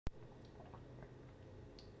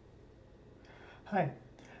Hi,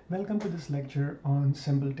 welcome to this lecture on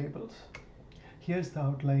symbol tables. Here's the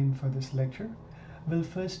outline for this lecture. We'll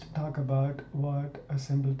first talk about what a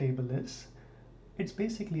symbol table is. It's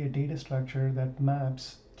basically a data structure that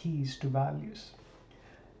maps keys to values.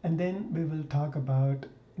 And then we will talk about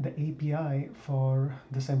the API for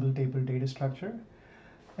the symbol table data structure.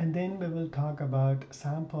 And then we will talk about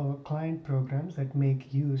sample client programs that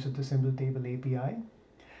make use of the symbol table API.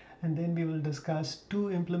 And then we will discuss two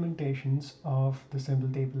implementations of the symbol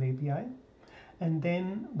table API, and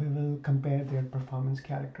then we will compare their performance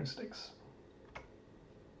characteristics.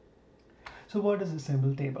 So what is a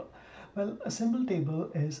symbol table? Well, a symbol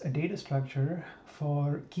table is a data structure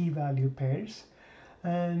for key value pairs,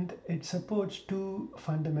 and it supports two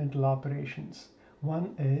fundamental operations.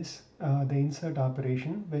 One is the insert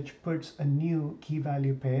operation, which puts a new key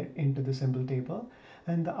value pair into the symbol table,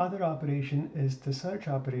 and the other operation is the search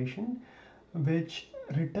operation, which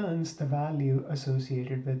returns the value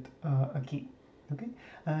associated with a key. Okay,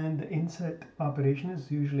 and the insert operation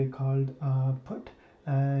is usually called put,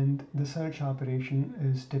 and the search operation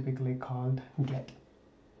is typically called get.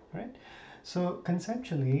 Right. So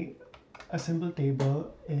conceptually, a symbol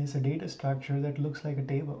table is a data structure that looks like a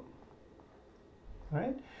table.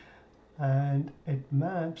 Right, and it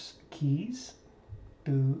maps keys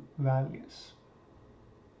to values.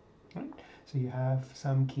 Right? So you have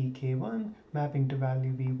some key k1 mapping to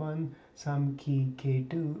value v1, some key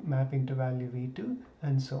k2 mapping to value v2,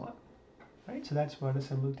 and so on. Right? So that's what a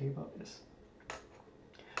symbol table is.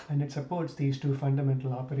 And it supports these two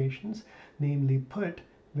fundamental operations, namely put,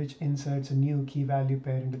 which inserts a new key value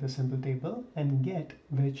pair into the symbol table, and get,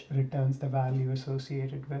 which returns the value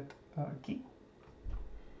associated with a key.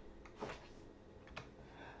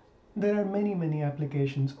 There are many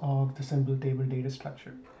applications of the symbol table data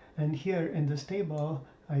structure. And here in this table,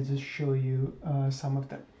 I just show you some of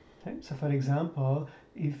them. Right? So for example,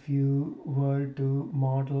 if you were to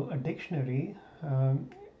model a dictionary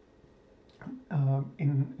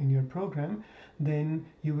in your program, then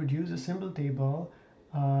you would use a symbol table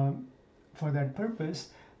for that purpose,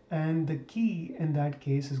 and the key in that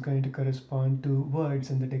case is going to correspond to words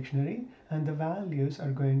in the dictionary, and the values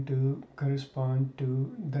are going to correspond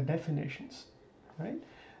to the definitions, right?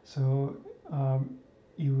 So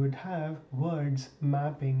you would have words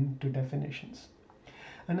mapping to definitions.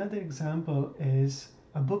 Another example is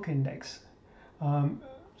a book index.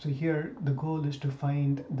 So here the goal is to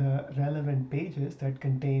find the relevant pages that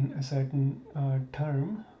contain a certain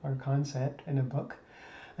term or concept in a book.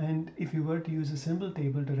 And if you were to use a symbol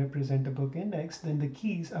table to represent a book index, then the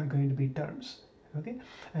keys are going to be terms. Okay,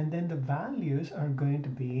 and then the values are going to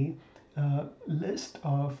be a list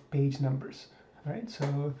of page numbers. Right,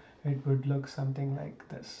 so it would look something like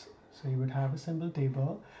this. So you would have a symbol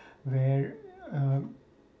table where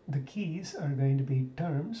the keys are going to be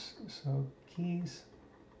terms. So keys,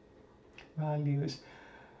 values.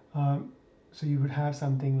 So you would have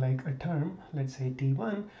something like a term, let's say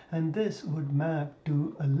T1, and this would map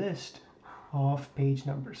to a list of page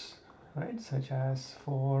numbers, right? Such as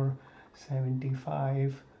 4,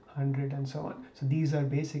 75, 100, and so on. So these are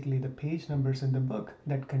basically the page numbers in the book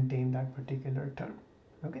that contain that particular term.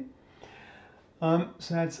 Okay.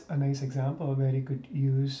 So that's a nice example where you could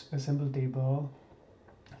use a symbol table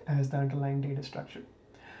as the underlying data structure.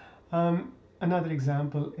 Another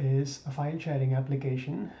example is a file sharing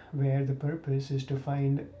application where the purpose is to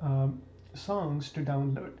find songs to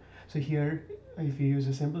download. So here, if you use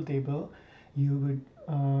a symbol table, you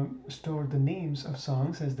would store the names of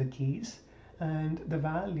songs as the keys, and the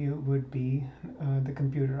value would be the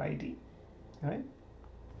computer ID, right?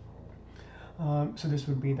 So this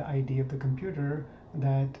would be the ID of the computer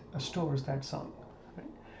that stores that song. Right?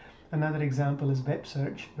 Another example is web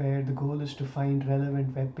search, where the goal is to find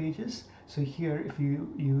relevant web pages. So here, if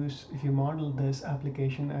you model this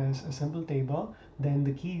application as a symbol table, then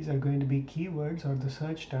the keys are going to be keywords or the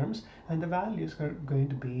search terms, and the values are going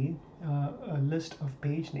to be a list of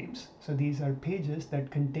page names. So these are pages that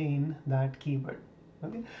contain that keyword.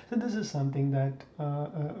 Okay, so this is something that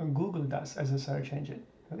Google does as a search engine.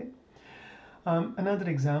 Okay. Another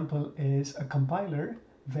example is a compiler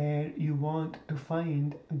where you want to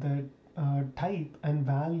find the type and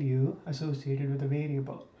value associated with a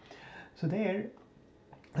variable. So there,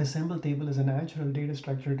 a symbol table is a natural data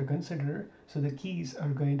structure to consider. So the keys are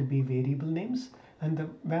going to be variable names, and the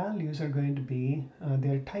values are going to be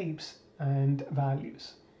their types and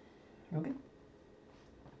values. Okay.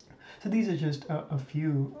 So these are just a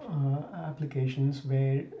few applications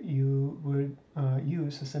where you would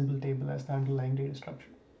use a symbol table as the underlying data structure.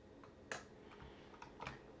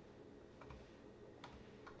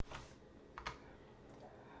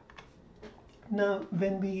 Now,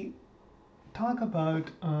 when we talk about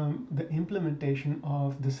the implementation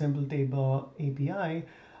of the Simple Table API,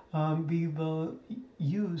 we will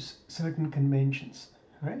use certain conventions,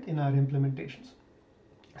 right, in our implementations.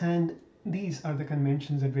 And these are the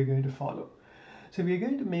conventions that we're going to follow. So we're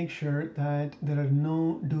going to make sure that there are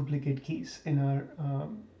no duplicate keys in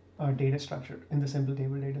our data structure, in the Simple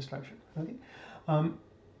Table data structure. Okay. Um,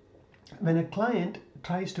 when a client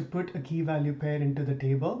tries to put a key value pair into the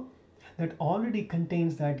table that already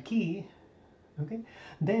contains that key, okay,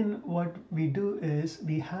 then what we do is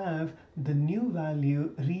we have the new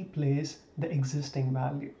value replace the existing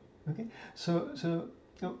value. Okay, so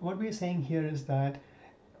what we're saying here is that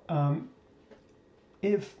um,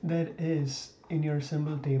 if there is in your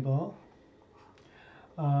symbol table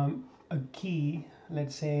a key,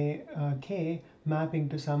 let's say k, mapping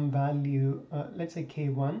to some value, let's say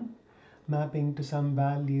k1, mapping to some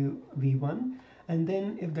value v1, and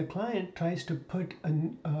then if the client tries to put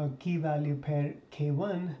a key value pair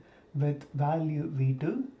k1 with value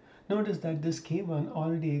v2, notice that this k1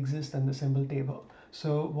 already exists in the symbol table.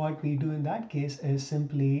 So what we do in that case is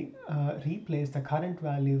simply replace the current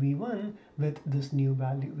value v1 with this new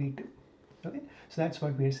value v2. Okay, so that's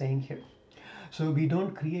what we're saying here. So we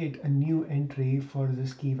don't create a new entry for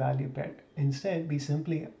this key value pair. Instead, we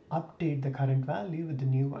simply update the current value with the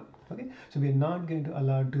new one. Okay, so we're not going to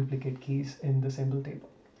allow duplicate keys in the symbol table.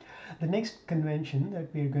 The next convention that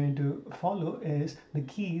we're going to follow is the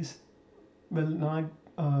keys will not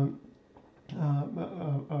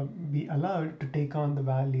be allowed to take on the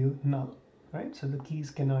value null, right? So the keys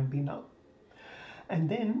cannot be null. And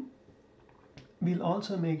then we'll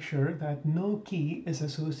also make sure that no key is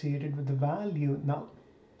associated with the value null.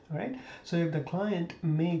 All right. So if the client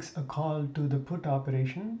makes a call to the put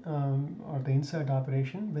operation or the insert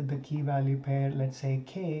operation with the key value pair, let's say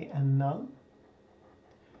k and null,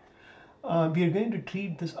 we are going to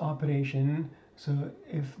treat this operation. So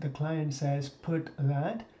if the client says put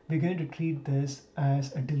that, we're going to treat this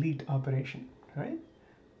as a delete operation, right?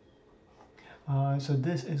 So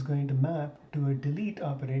this is going to map to a delete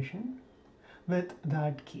operation with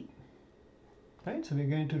that key, right? So we're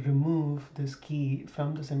going to remove this key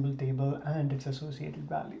from the symbol table and its associated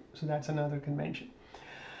value. So that's another convention.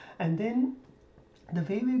 And then the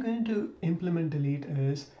way we're going to implement delete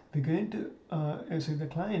is we're going to, so if the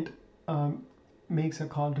client makes a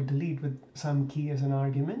call to delete with some key as an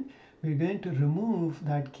argument, we're going to remove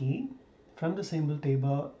that key from the symbol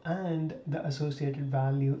table and the associated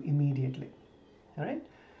value immediately. All right.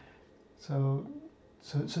 So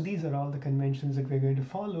these are all the conventions that we're going to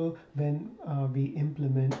follow when we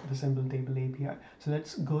implement the Simple Table API. So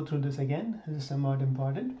let's go through this again. This is somewhat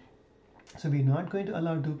important. So we're not going to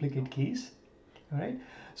allow duplicate keys. All right.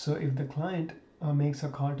 So if the client makes a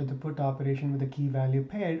call to the put operation with a key value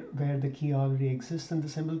pair where the key already exists in the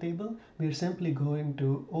symbol table, we're simply going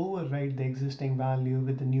to overwrite the existing value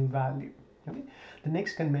with the new value. Okay. The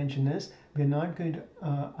next convention is we're not going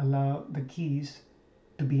to allow the keys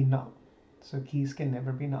to be null. So keys can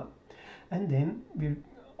never be null. And then we're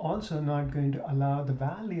also not going to allow the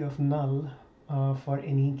value of null for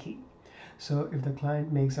any key. So if the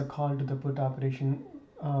client makes a call to the put operation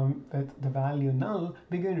with the value null,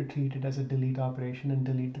 we're going to treat it as a delete operation and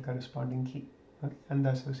delete the corresponding key, okay, and the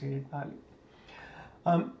associated value.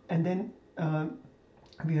 And then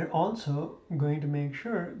we are also going to make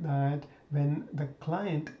sure that when the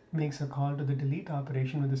client makes a call to the delete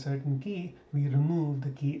operation with a certain key, we remove the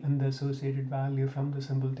key and the associated value from the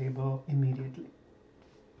symbol table immediately.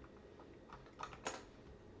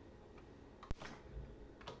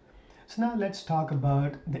 So now let's talk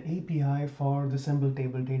about the API for the symbol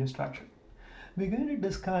table data structure. We're going to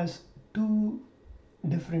discuss two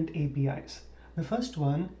different APIs. The first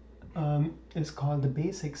one is called the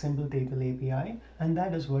basic symbol table API, and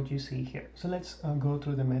that is what you see here. So let's go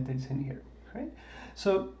through the methods in here, right?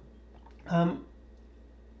 So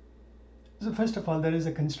so first of all, there is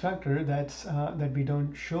a constructor that's that we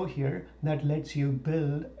don't show here that lets you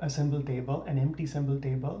build a symbol table, an empty symbol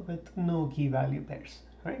table with no key value pairs,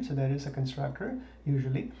 right? So there is a constructor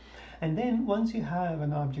usually. And then once you have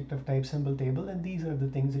an object of type symbol table, and these are the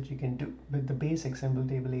things that you can do with the basic symbol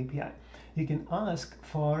table API. You can ask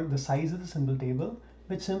for the size of the symbol table,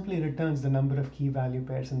 which simply returns the number of key value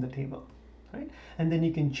pairs in the table, right? And then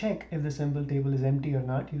you can check if the symbol table is empty or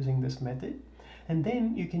not using this method. And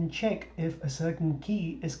then you can check if a certain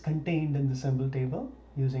key is contained in the symbol table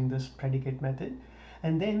using this predicate method.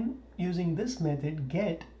 And then using this method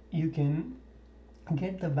get, you can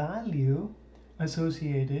get the value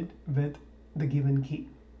associated with the given key.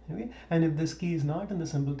 Okay? And if this key is not in the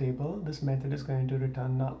symbol table, this method is going to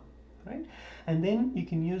return null. right? And then you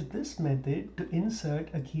can use this method to insert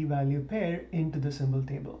a key value pair into the symbol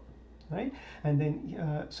table, right? And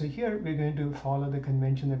then so here we're going to follow the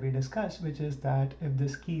convention that we discussed, which is that if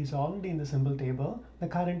this key is already in the symbol table, the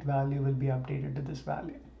current value will be updated to this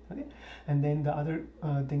value. Okay, and then the other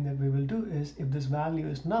thing that we will do is, if this value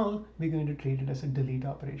is null, we're going to treat it as a delete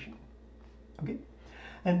operation. Okay,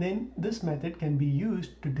 and then this method can be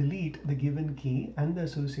used to delete the given key and the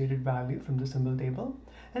associated value from the symbol table.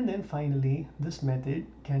 And then finally, this method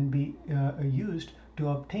can be used to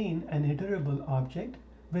obtain an iterable object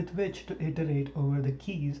with which to iterate over the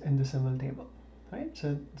keys in the symbol table, right?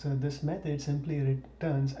 So this method simply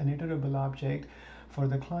returns an iterable object for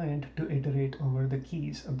the client to iterate over the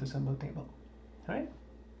keys of the symbol table, right?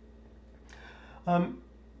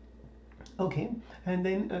 Okay, and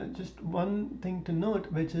then just one thing to note,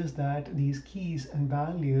 which is that these keys and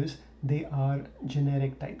values, they are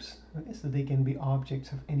generic types. Okay, so they can be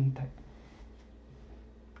objects of any type.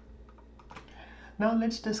 Now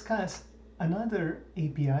let's discuss another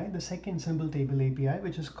API, the second symbol table API,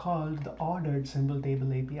 which is called the ordered symbol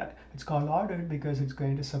table API. It's called ordered because it's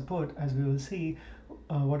going to support, as we will see,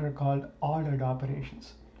 what are called ordered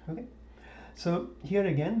operations. Okay, so here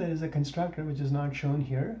again there is a constructor which is not shown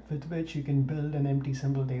here, with which you can build an empty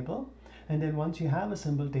symbol table. And then once you have a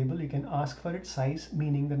symbol table, you can ask for its size,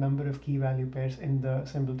 meaning the number of key value pairs in the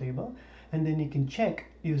symbol table. And then you can check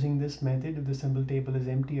using this method if the symbol table is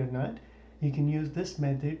empty or not. You can use this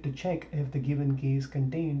method to check if the given key is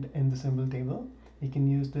contained in the symbol table. You can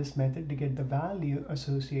use this method to get the value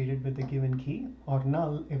associated with the given key, or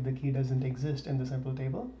null if the key doesn't exist in the symbol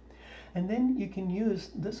table. And then you can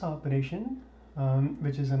use this operation,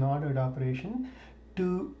 which is an ordered operation,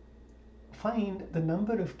 to find the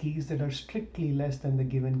number of keys that are strictly less than the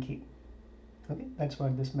given key. Okay, that's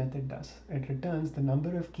what this method does. It returns the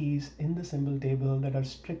number of keys in the symbol table that are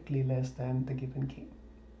strictly less than the given key.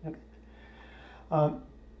 Okay.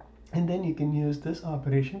 And then you can use this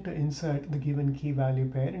operation to insert the given key value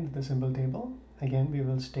pair into the symbol table. Again, we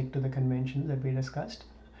will stick to the conventions that we discussed.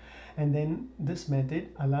 And then this method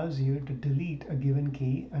allows you to delete a given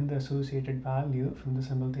key and the associated value from the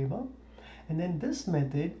symbol table. And then this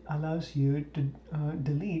method allows you to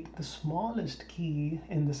delete the smallest key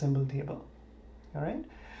in the symbol table. All right,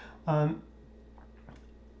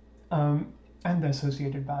 and the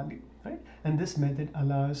associated value, right? And this method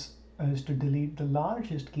allows us to delete the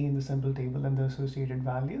largest key in the symbol table and the associated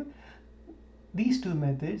value. These two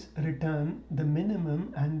methods return the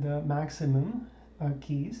minimum and the maximum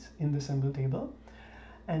keys in the symbol table.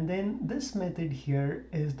 And then this method here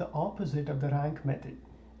is the opposite of the rank method.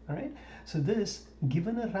 All right, so this,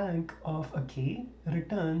 given a rank of a key,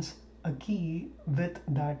 returns a key with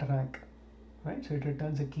that rank, right? So it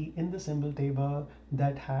returns a key in the symbol table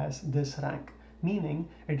that has this rank, meaning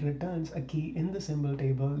it returns a key in the symbol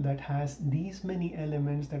table that has these many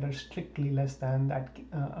elements that are strictly less than that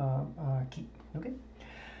key. Okay,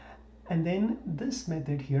 and then this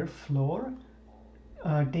method here, floor,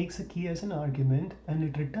 takes a key as an argument, and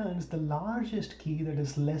it returns the largest key that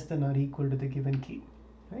is less than or equal to the given key.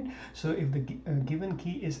 Right? So if the given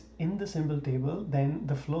key is in the symbol table, then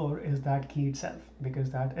the floor is that key itself, because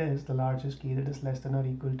that is the largest key that is less than or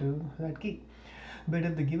equal to that key. But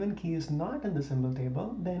if the given key is not in the symbol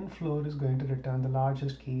table, then floor is going to return the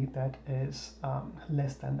largest key that is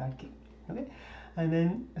less than that key. Okay, and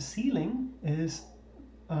then ceiling is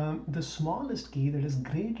the smallest key that is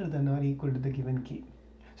greater than or equal to the given key.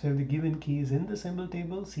 So if the given key is in the symbol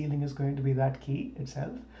table, ceiling is going to be that key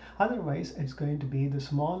itself. Otherwise, it's going to be the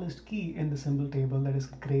smallest key in the symbol table that is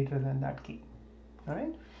greater than that key. All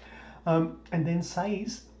right. And then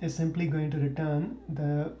size is simply going to return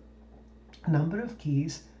the number of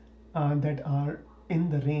keys that are in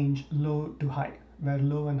the range low to high, where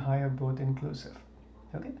low and high are both inclusive.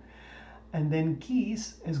 Okay. And then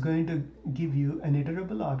keys is going to give you an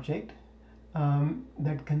iterable object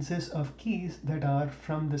that consists of keys that are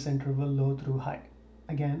from this interval low through high.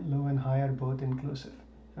 Again, low and high are both inclusive.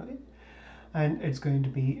 Okay, and it's going to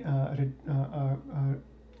be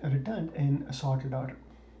returned in a sorted order.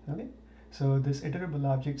 Okay, so this iterable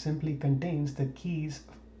object simply contains the keys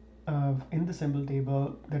in the symbol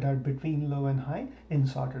table that are between low and high in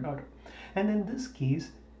sorted order, and then this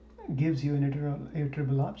keys gives you an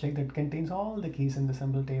iterable object that contains all the keys in the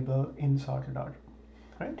symbol table in sorted order.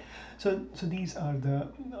 Right? So these are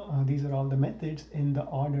all the methods in the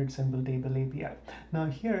ordered symbol table API. Now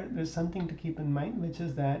here there's something to keep in mind, which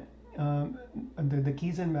is that the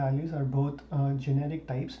keys and values are both generic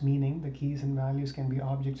types, meaning the keys and values can be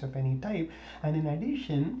objects of any type. And in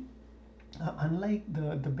addition, unlike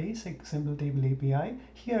the basic symbol table API,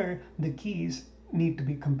 here the keys need to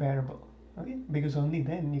be comparable. Okay, because only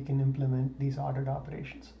then you can implement these ordered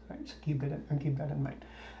operations, right? So keep that in mind.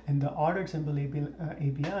 In the ordered symbol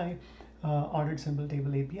API, ordered symbol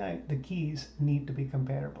table API, the keys need to be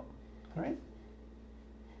comparable, all right?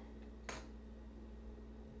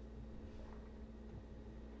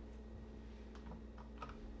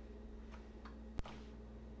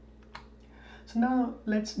 So now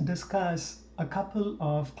let's discuss a couple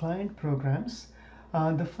of client programs.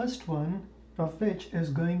 The first one of which is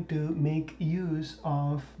going to make use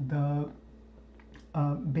of the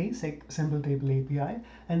basic symbol table API,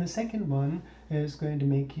 and the second one is going to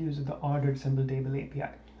make use of the ordered symbol table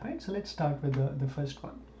API. Right? So let's start with the first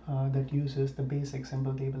one that uses the basic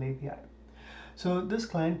symbol table API. So this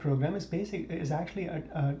client program is actually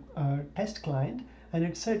a test client, and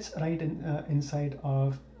it sits right inside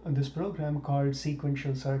of this program called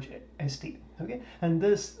Sequential Search ST. Okay, and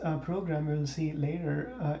this program we'll see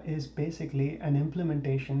later is basically an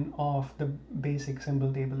implementation of the basic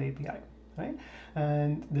symbol table API, right?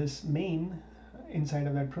 And this main inside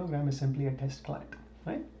of that program is simply a test client,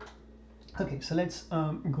 right? Okay, so let's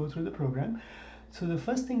go through the program. So the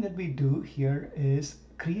first thing that we do here is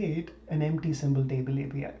create an empty symbol table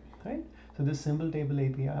API, right? So this symbol table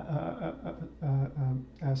API,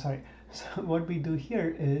 So what we do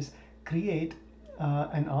here is create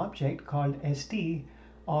an object called st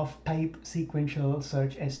of type sequential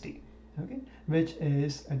search st, okay, which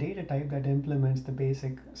is a data type that implements the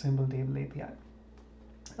basic symbol table API.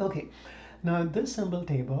 Okay, now this symbol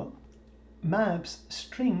table maps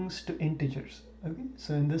strings to integers. Okay,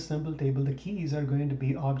 so in this symbol table, the keys are going to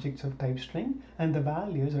be objects of type string, and the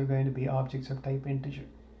values are going to be objects of type integer,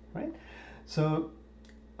 right? So,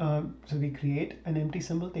 so we create an empty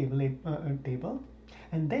symbol table,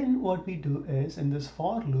 and then what we do is in this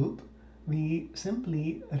for loop, we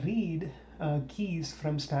simply read keys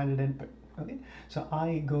from standard input. Okay, so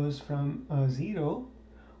I goes from 0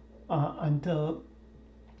 until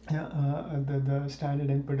the standard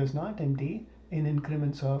input is not empty in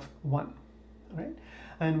increments of 1, right?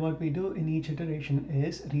 And what we do in each iteration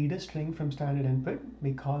is read a string from standard input,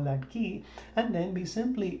 we call that key, and then we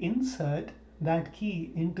simply insert that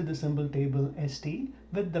key into the symbol table st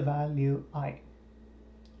with the value I,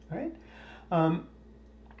 right?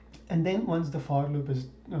 And then once the for loop is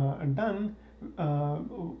done,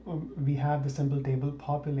 we have the symbol table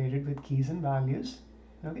populated with keys and values,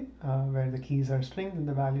 okay, where the keys are strings and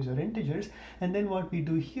the values are integers. And then what we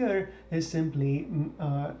do here is simply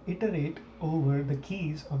iterate over the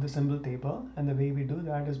keys of the symbol table, and the way we do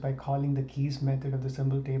that is by calling the keys method of the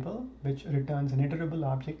symbol table, which returns an iterable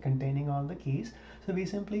object containing all the keys. So we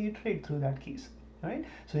simply iterate through that keys, right?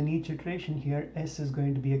 So in each iteration here, s is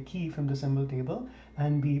going to be a key from the symbol table,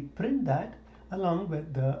 and we print that along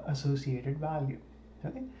with the associated value.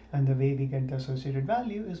 Okay, and the way we get the associated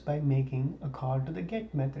value is by making a call to the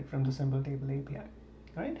get method from the symbol table API,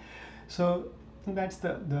 right? So that's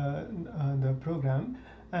the program,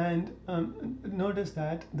 and notice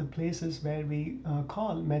that the places where we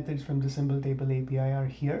call methods from the symbol table API are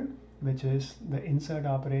here, which is the insert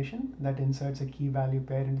operation that inserts a key value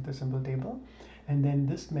pair into the symbol table, and then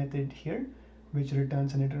this method here, which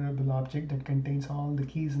returns an iterable object that contains all the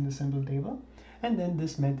keys in the symbol table, and then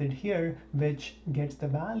this method here, which gets the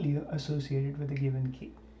value associated with a given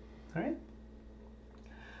key. All right.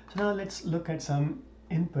 So now let's look at some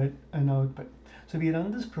input and output. So we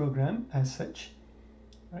run this program as such,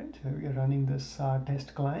 right? So we are running this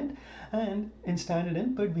test client, and in standard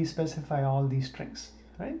input we specify all these strings,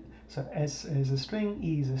 right? So s is a string,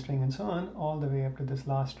 e is a string, and so on, all the way up to this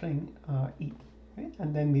last string, e. Right?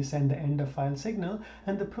 And then we send the end of file signal,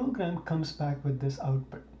 and the program comes back with this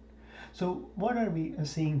output. So what are we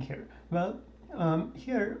seeing here? Well,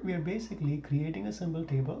 here we are basically creating a symbol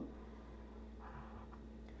table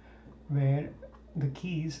where the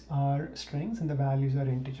keys are strings and the values are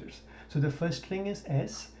integers. So the first string is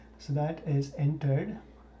s, so that is entered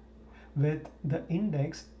with the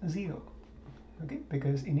index 0, okay,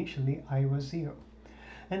 because initially I was 0.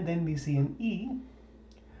 And then we see an e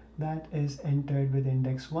that is entered with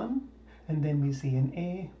index 1, and then we see an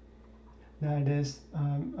a that is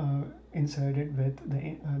inserted with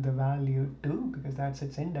the value 2, because that's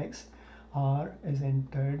its index. R is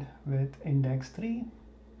entered with index 3,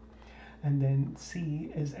 and then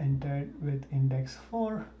C is entered with index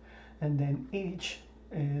 4, and then H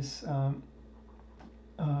is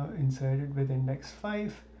inserted with index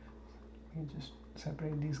 5. Let me just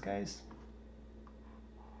separate these guys.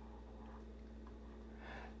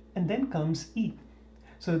 And then comes E.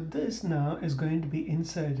 So this now is going to be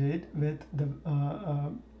inserted with the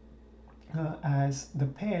as the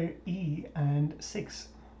pair E and 6.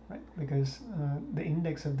 right? Because the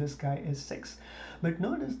index of this guy is 6. But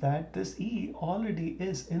notice that this E already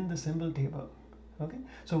is in the symbol table. Okay,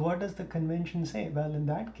 so what does the convention say? Well, in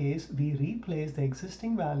that case, we replace the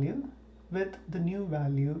existing value with the new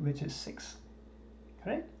value, which is 6,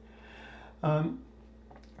 right? Um,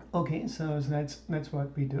 okay, so that's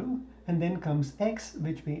what we do. And then comes X,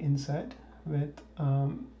 which we insert with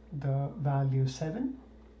the value 7.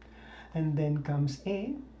 And then comes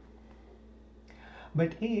A,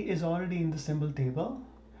 but A is already in the symbol table.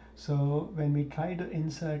 So when we try to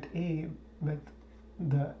insert A with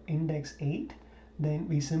the index 8, then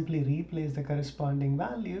we simply replace the corresponding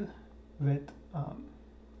value with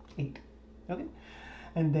 8. Okay,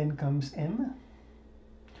 and then comes M,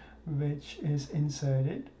 which is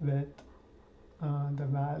inserted with the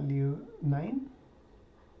value 9.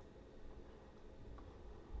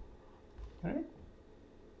 All right,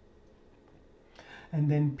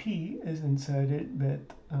 and then P is inserted with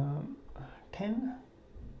 10.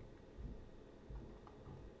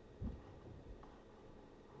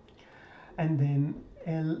 And then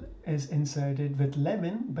L is inserted with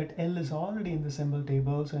 11, but L is already in the symbol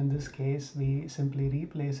table, so in this case we simply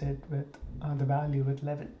replace it with the value with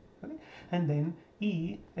 11. Okay? And then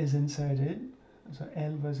E is inserted, so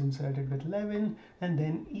L was inserted with 11, and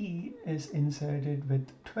then E is inserted with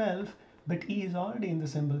 12, but E is already in the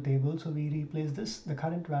symbol table, so we replace this, the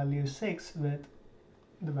current value 6, with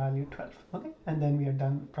the value 12. Okay, and then we are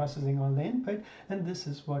done processing all the input, and this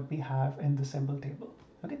is what we have in the symbol table.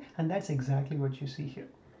 Okay, and that's exactly what you see here.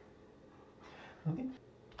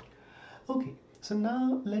 Okay, so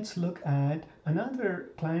now let's look at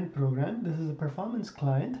another client program. This is a performance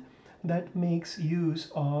client that makes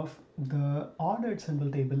use of the ordered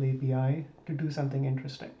symbol table API to do something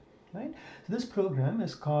interesting, right? So this program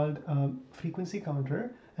is called frequency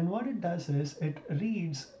counter, and what it does is it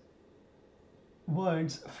reads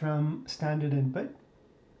words from standard input,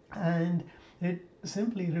 and it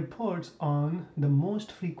simply reports on the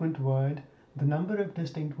most frequent word, the number of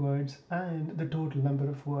distinct words, and the total number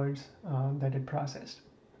of words that it processed,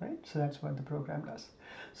 right? So that's what the program does.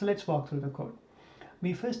 So let's walk through the code.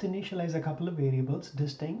 We first initialize a couple of variables,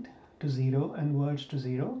 distinct to 0 and words to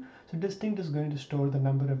 0. So distinct is going to store the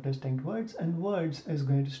number of distinct words, and words is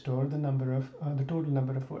going to store the number of the total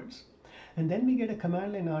number of words. And then we get a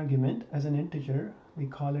command line argument as an integer. We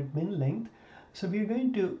call it min length. So we're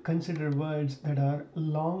going to consider words that are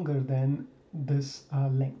longer than this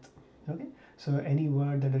length. Okay, so any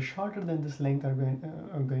word that is shorter than this length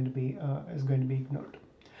is going to be ignored.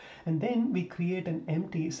 And then we create an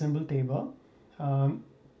empty symbol table,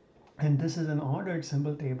 and this is an ordered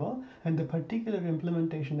symbol table. And the particular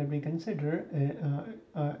implementation that we consider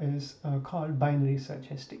is called binary search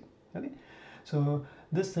st. Okay, so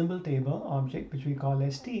this symbol table object, which we call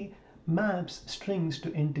st, maps strings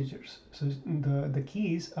to integers. So the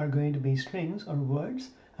keys are going to be strings or words,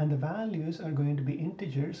 and the values are going to be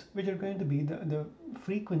integers, which are going to be the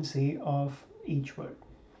frequency of each word.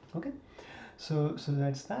 Okay, so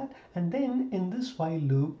that's that. And then in this while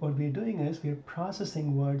loop, what we're doing is we're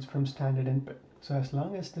processing words from standard input. So as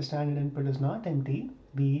long as the standard input is not empty,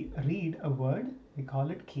 we read a word, we call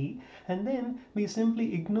it key, and then we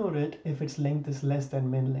simply ignore it if its length is less than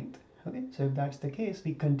min length. Okay, so if that's the case,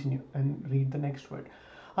 we continue and read the next word.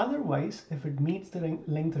 Otherwise, if it meets the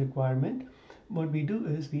length requirement, what we do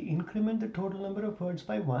is we increment the total number of words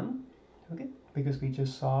by 1, okay, because we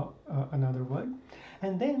just saw another word,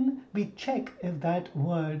 and then we check if that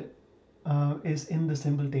word is in the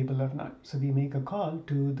symbol table or not. So we make a call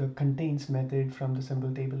to the contains method from the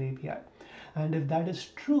symbol table API, and if that is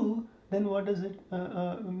true, then what does it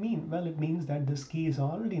mean? Well, it means that this key is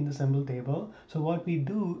already in the symbol table. So what we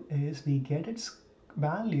do is we get its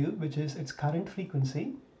value, which is its current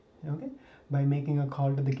frequency, okay, by making a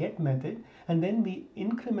call to the get method, and then we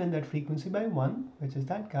increment that frequency by 1, which is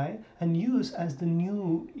that guy, and use that as the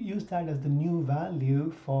new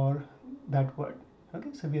value for that word. Okay,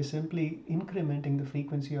 so we are simply incrementing the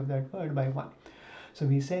frequency of that word by 1. So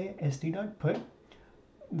we say st.put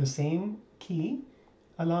the same key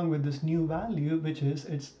along with this new value, which is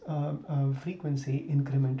its frequency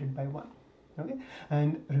incremented by 1. Okay,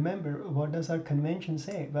 and remember, what does our convention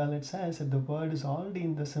say? Well, it says if the word is already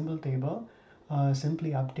in the symbol table,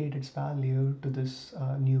 simply update its value to this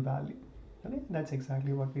new value. Okay, that's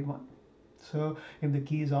exactly what we want. So if the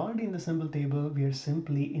key is already in the symbol table, we are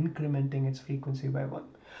simply incrementing its frequency by 1.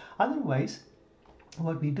 Otherwise,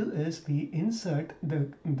 what we do is we insert the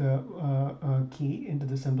key into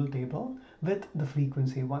the symbol table with the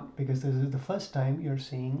frequency 1, because this is the first time you're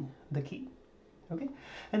seeing the key. Okay,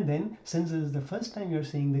 and then since this is the first time you're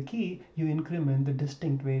seeing the key, you increment the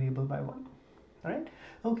distinct variable by 1. All right.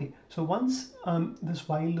 Okay. So once this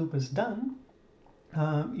while loop is done,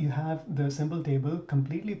 you have the symbol table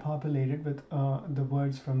completely populated with the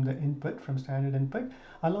words from the input, from standard input,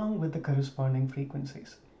 along with the corresponding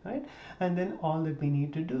frequencies, right? And then all that we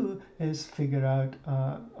need to do is figure out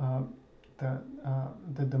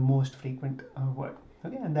the most frequent word,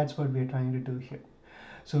 okay? And that's what we're trying to do here.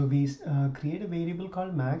 So we create a variable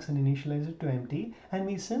called max and initialize it to empty, and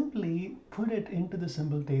we simply put it into the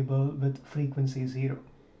symbol table with frequency 0.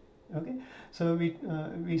 Okay, so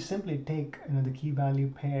we simply take the key value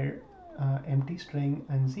pair, empty string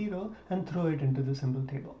and 0, and throw it into the symbol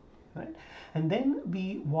table, right? And then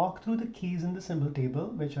we walk through the keys in the symbol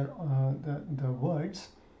table, which are the words,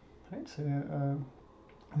 right? So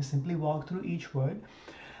we simply walk through each word,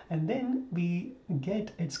 and then we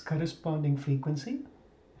get its corresponding frequency,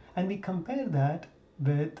 and we compare that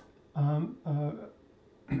with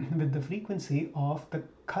with the frequency of the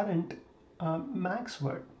current max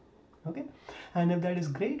word. Okay, and if that is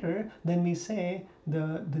greater, then we say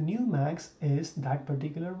the new max is that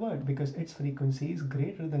particular word because its frequency is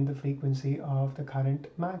greater than the frequency of the current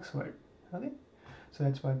max word. Okay, so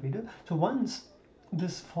that's what we do. So once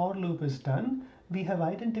this for loop is done, we have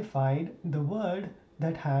identified the word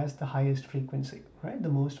that has the highest frequency, right? The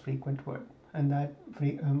most frequent word, and that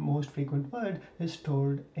most frequent word is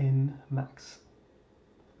stored in max.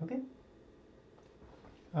 Okay,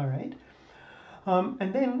 all right.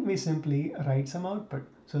 And then we simply write some output.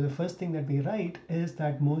 So the first thing that we write is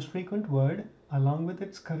that most frequent word along with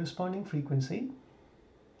its corresponding frequency.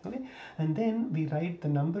 Okay, and then we write the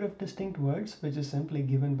number of distinct words, which is simply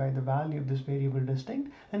given by the value of this variable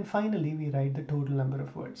distinct. And finally, we write the total number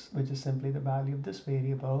of words, which is simply the value of this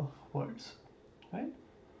variable words. Right?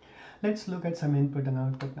 Let's look at some input and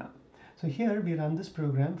output now. So here we run this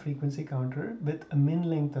program frequency counter with a min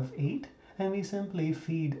length of 8, and we simply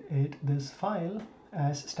feed it this file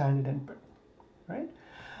as standard input, right?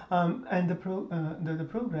 And the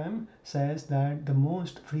program says that the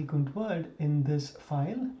most frequent word in this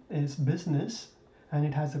file is business, and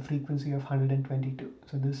it has a frequency of 122.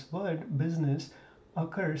 So this word business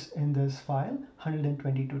occurs in this file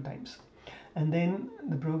 122 times. And then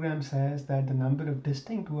the program says that the number of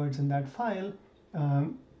distinct words in that file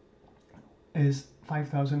is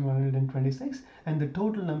 5,126, and the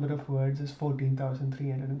total number of words is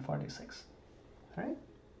 14,346. Right?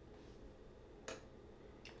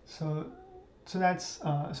 So that's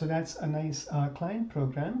a nice client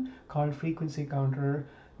program called Frequency Counter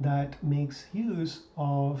that makes use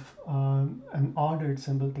of an ordered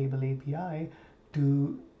symbol table API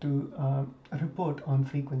to report on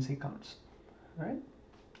frequency counts, right,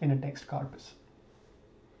 in a text corpus.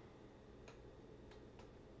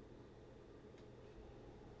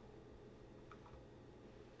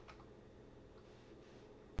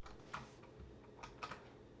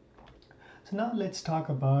 So now let's talk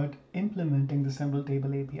about implementing the symbol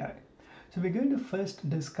table API. So we're going to first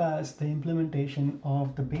discuss the implementation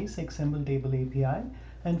of the basic symbol table API,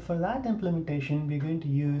 and for that implementation we're going to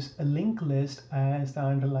use a linked list as the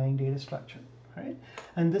underlying data structure, right?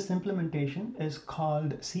 And this implementation is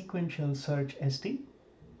called sequential search ST,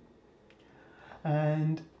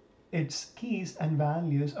 and its keys and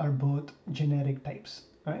values are both generic types,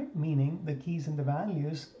 right? Meaning the keys and the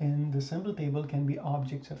values in the symbol table can be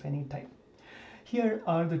objects of any type. Here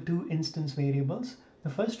are the two instance variables. The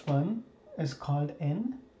first one is called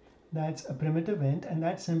n. That's a primitive int, and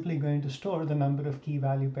that's simply going to store the number of key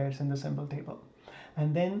value pairs in the symbol table.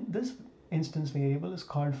 And then this instance variable is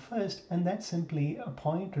called first, and that's simply a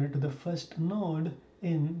pointer to the first node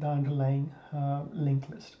in the underlying linked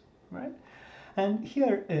list, right? And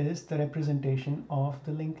here is the representation of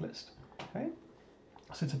the linked list, right?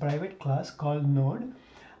 So it's a private class called node,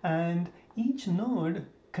 and each node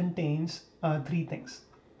contains three things,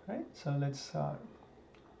 right? So let's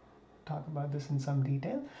talk about this in some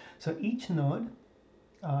detail. So each node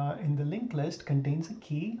in the linked list contains a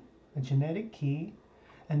key, a generic key,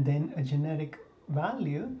 and then a generic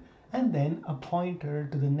value, and then a pointer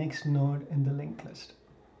to the next node in the linked list,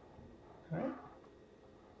 right?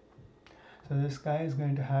 So this guy is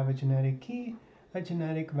going to have a generic key, a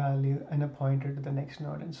generic value, and a pointer to the next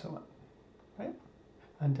node, and so on, right?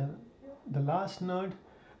 Until the last node,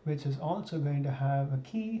 which is also going to have a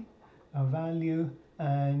key, a value,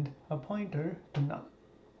 and a pointer to null.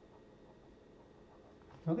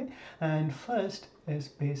 Okay, and first is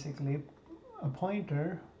basically a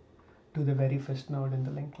pointer to the very first node in the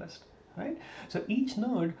linked list, right? So each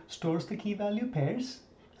node stores the key value pairs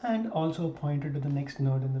and also a pointer to the next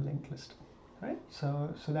node in the linked list, right?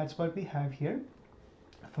 So that's what we have here.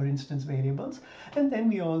 for instance variables. And then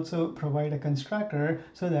we also provide a constructor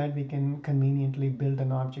so that we can conveniently build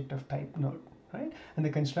an object of type node, right? And the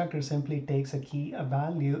constructor simply takes a key, a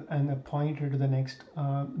value, and a pointer to the next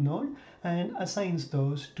node and assigns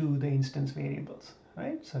those to the instance variables,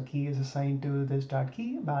 right? So key is assigned to this dot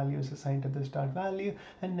key, value is assigned to this dot value,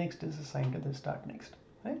 and next is assigned to this dot next,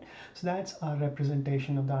 right? So that's our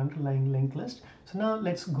representation of the underlying linked list. So now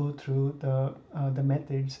let's go through the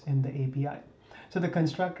methods in the API. So the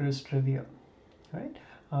constructor is trivial, right?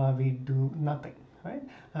 We do nothing, right?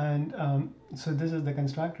 And so this is the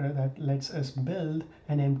constructor that lets us build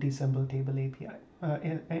an empty symbol table API,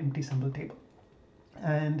 empty symbol table,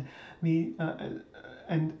 and we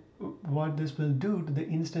and what this will do to the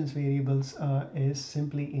instance variables is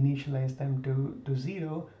simply initialize them to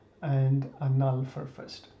 0 and a null for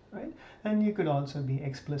first, right? And you could also be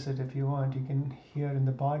explicit if you want. You can here in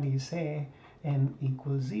the body say n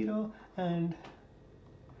equals 0 and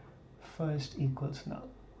first equals null,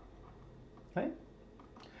 right?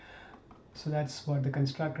 So that's what the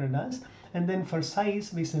constructor does. And then for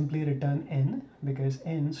size, we simply return n, because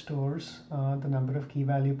n stores the number of key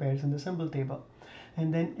value pairs in the symbol table.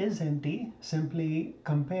 And then isEmpty simply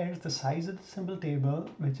compares the size of the symbol table,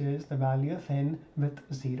 which is the value of n, with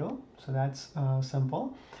 0. So that's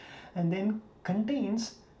simple. And then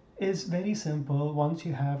contains is very simple once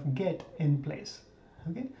you have get in place.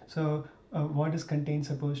 Okay, so what is contain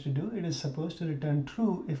supposed to do? It is supposed to return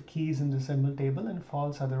true if key is in the symbol table and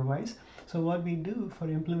false otherwise. So what we do for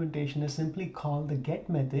implementation is simply call the get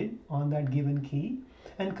method on that given key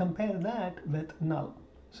and compare that with null.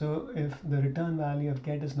 So if the return value of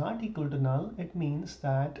get is not equal to null, it means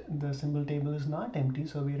that the symbol table is not empty,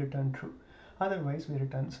 so we return true. Otherwise, we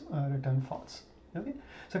return false. Okay,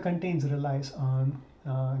 so contains relies on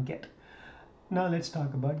get. Now let's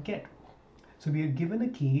talk about get. So we are given a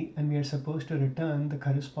key and we are supposed to return the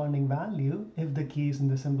corresponding value if the key is in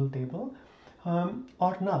the symbol table,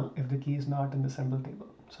 or null if the key is not in the symbol table.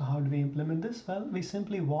 So how do we implement this? Well, we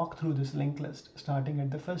simply walk through this linked list starting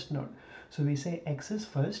at the first node. So we say x is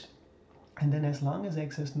first, and then as long as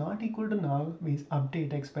x is not equal to null, we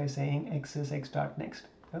update x by saying x is x dot next.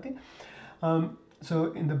 Okay.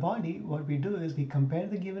 So in the body, what we do is we compare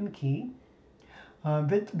the given key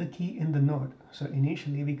with the key in the node. So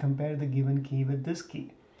initially we compare the given key with this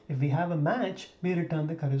key. If we have a match, we return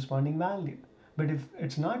the corresponding value. But if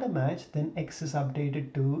it's not a match, then x is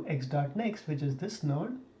updated to x dot next, which is this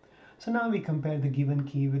node. So now we compare the given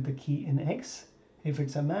key with the key in x. If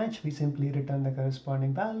it's a match, we simply return the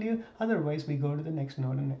corresponding value. Otherwise, we go to the next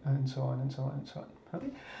node and so on and so on and so on.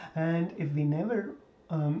 Okay, and if we never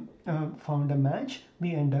found a match,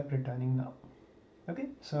 we end up returning null. Okay,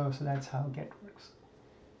 so that's how get works.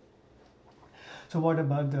 So what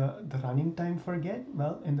about the running time for get?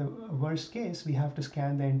 Well, in the worst case, we have to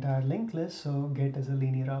scan the entire linked list, so get is a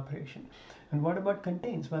linear operation. And what about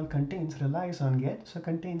contains? Well, contains relies on get, so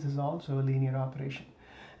contains is also a linear operation.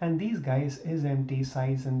 And these guys, isEmpty,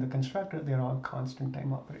 size, and the constructor, they're all constant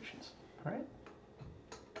time operations, right?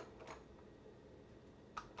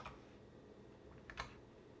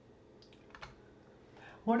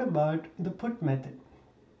 What about the put method?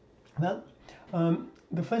 Well,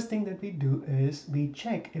 the first thing that we do is we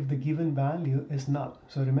check if the given value is null.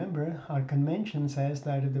 So remember, our convention says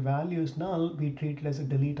that if the value is null, we treat it as a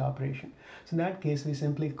delete operation. So in that case, we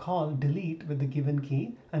simply call delete with the given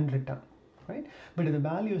key and return, right? But if the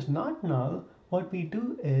value is not null, what we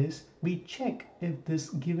do is we check if this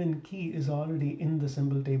given key is already in the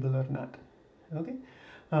symbol table or not, okay?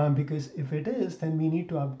 Because if it is, then we need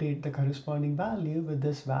to update the corresponding value with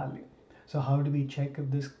this value. So how do we check if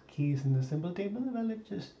this key is in the symbol table? Well, it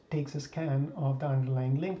just takes a scan of the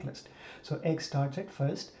underlying linked list. So x starts at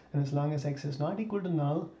first, and as long as x is not equal to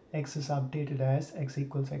null, x is updated as x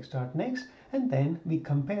equals x dot next, and then we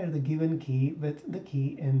compare the given key with the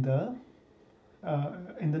key in the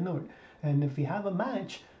node. And if we have a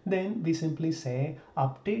match, then we simply say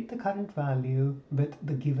update the current value with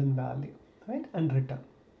the given value, right, and return.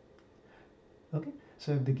 Okay,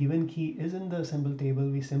 so if the given key is in the symbol table,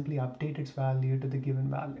 we simply update its value to the given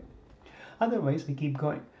value. Otherwise, we keep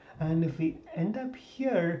going. And if we end up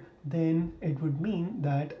here, then it would mean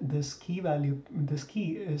that this key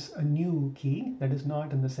is a new key that is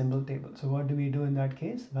not in the symbol table. So what do we do in that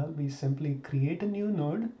case? Well, we simply create a new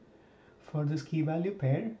node for this key value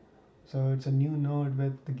pair. So it's a new node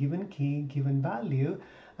with the given key, given value,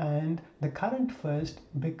 and the current first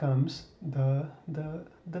becomes the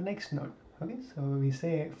next node. Okay, so we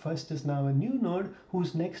say first is now a new node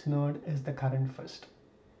whose next node is the current first,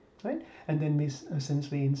 right? And then since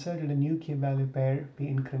we inserted a new key value pair, we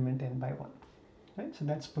increment n by 1, right? So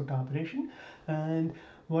that's put operation. And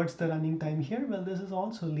What's the running time here? Well, this is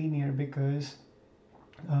also linear because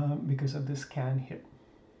of this scan here.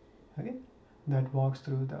 Okay, that walks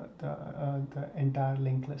through the entire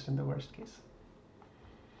linked list in the worst case.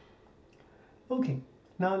 Okay,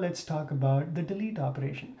 now let's talk about the delete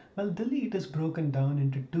operation. Well, delete is broken down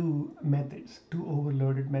into two methods, two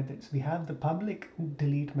overloaded methods. We have the public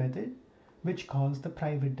delete method, which calls the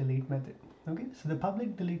private delete method. Okay, so the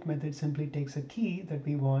public delete method simply takes a key that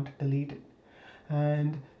we want deleted,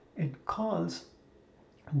 and it calls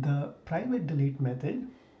the private delete method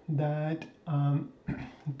that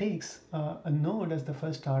takes a node as the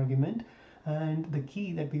first argument and the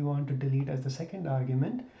key that we want to delete as the second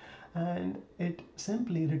argument, and it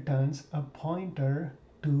simply returns a pointer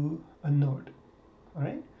to a node. All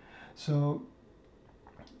right, so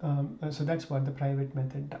so that's what the private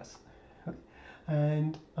method does. Okay.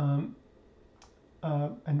 And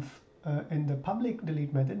in the public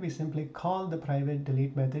delete method, we simply call the private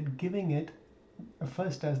delete method, giving it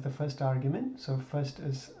first as the first argument. So first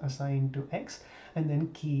is assigned to x, and then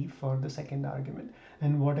key for the second argument,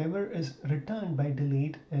 and whatever is returned by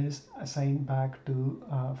delete is assigned back to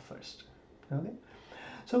first. Okay,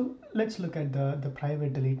 so let's look at the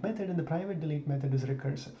private delete method, and the private delete method is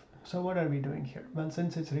recursive. So what are we doing here? Well,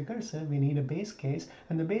 since it's recursive, we need a base case,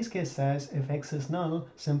 and the base case says if x is null,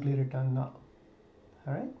 simply return null.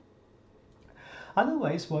 All right.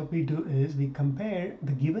 Otherwise, what we do is we compare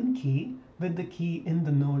the given key with the key in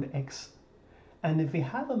the node x. And if we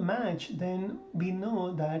have a match, then we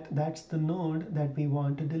know that that's the node that we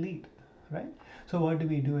want to delete, right? So what do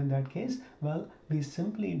we do in that case? Well, we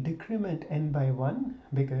simply decrement n by 1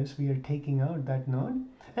 because we are taking out that node,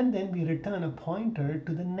 and then we return a pointer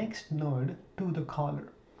to the next node to the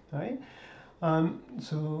caller, right?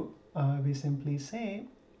 We simply say,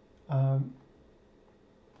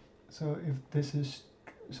 so if this is,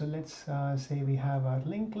 so let's say we have our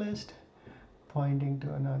linked list pointing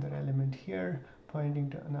to another element here, pointing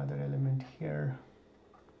to another element here,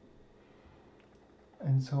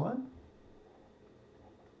 and so on.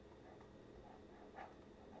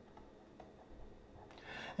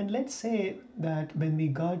 And let's say that when we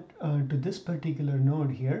got to this particular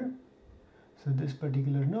node here, so this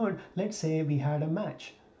particular node, let's say we had a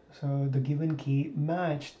match. So the given key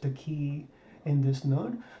matched the key in this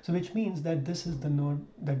node, so which means that this is the node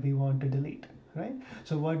that we want to delete, right?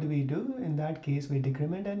 So what do? In that case, we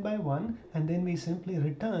decrement n by 1, and then we simply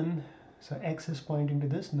return, so x is pointing to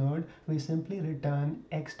this node, we simply return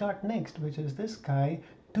x dot next, which is this guy,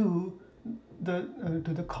 to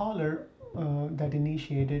the caller that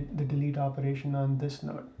initiated the delete operation on this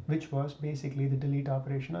node, which was basically the delete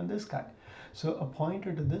operation on this guy. So a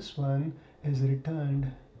pointer to this one is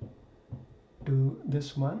returned to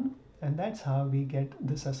this one, and that's how we get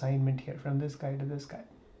this assignment here from this guy to this guy.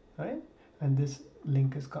 All right, and this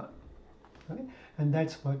link is gone. Okay, and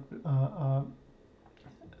that's what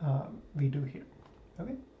we do here.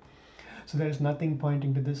 Okay, so there is nothing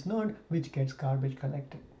pointing to this node, which gets garbage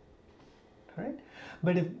collected. All right,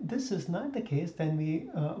 but if this is not the case, then we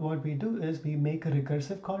what we do is we make a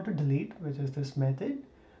recursive call to delete, which is this method.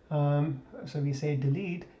 So we say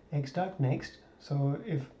delete x dot next. So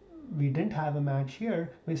if we didn't have a match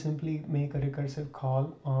here, we simply make a recursive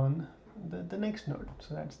call on the next node.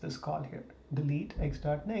 So that's this call here, delete x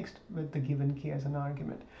dot next with the given key as an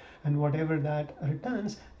argument, and whatever that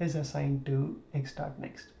returns is assigned to x dot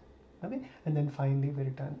next. Okay, and then finally we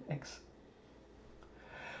return x.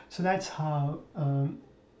 So that's how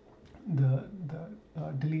the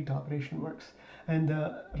delete operation works, and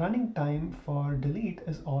the running time for delete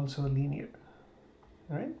is also linear.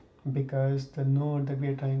 All right, because the node that we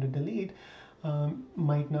are trying to delete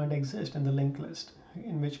might not exist in the linked list,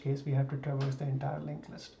 in which case we have to traverse the entire linked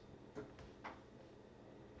list.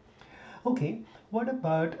 Okay, what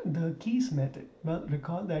about the keys method? Well,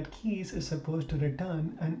 recall that keys is supposed to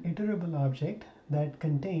return an iterable object that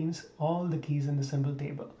contains all the keys in the symbol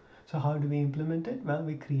table. So how do we implement it? Well,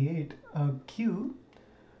 we create a queue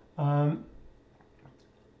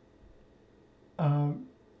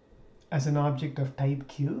as an object of type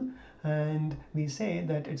q, and we say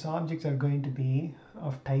that its objects are going to be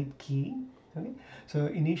of type key. Okay, so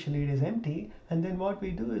initially it is empty, and then what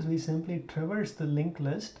we do is we simply traverse the linked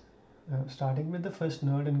list, starting with the first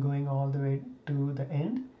node and going all the way to the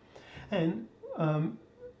end, and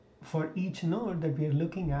for each node that we are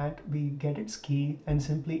looking at, we get its key and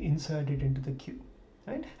simply insert it into the queue,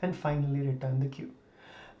 right? And finally return the queue.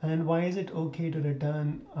 And why is it okay to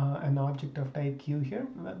return an object of type q here?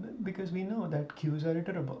 Well, because we know that queues are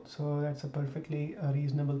iterable, so that's a perfectly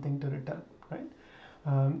reasonable thing to return, right?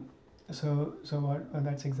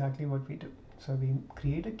 That's exactly what we do. So we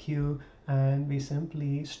create a queue and we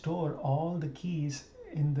simply store all the keys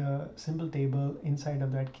in the symbol table inside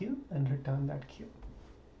of that queue and return that queue.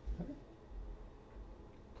 Okay.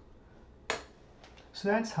 So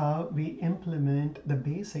that's how we implement the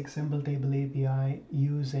basic symbol table API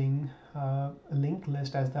using a linked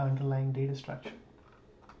list as the underlying data structure.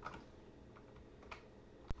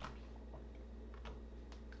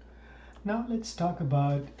 Now let's talk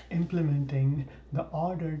about implementing the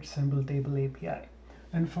ordered symbol table API.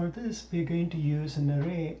 And for this, we're going to use an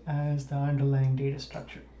array as the underlying data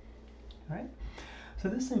structure. Right? So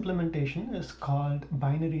this implementation is called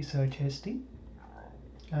binary search ST,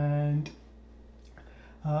 and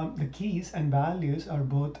the keys and values are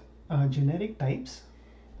both generic types.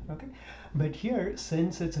 Okay, but here,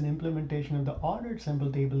 since it's an implementation of the ordered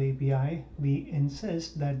symbol table API, we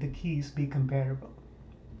insist that the keys be comparable.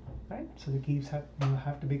 Right? So the keys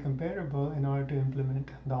have to be comparable in order to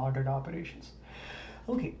implement the ordered operations.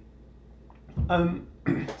 Okay.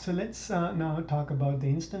 So let's now talk about the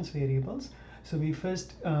instance variables. So we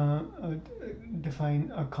first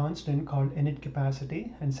define a constant called init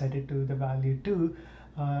capacity and set it to the value 2,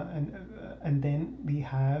 and then we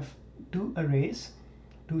have two arrays,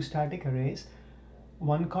 two static arrays,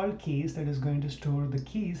 one called keys that is going to store the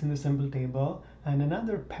keys in the symbol table, and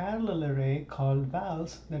another parallel array called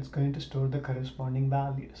vals that's going to store the corresponding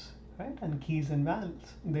values. Right? And keys and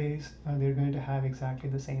vals, they're going to have exactly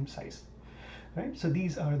the same size. Right? So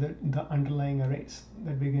these are the underlying arrays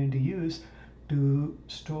that we're going to use to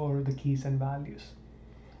store the keys and values.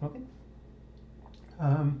 Okay.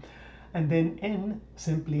 And then n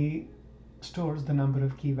simply stores the number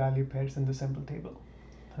of key value pairs in the symbol table.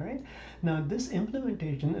 All right. Now this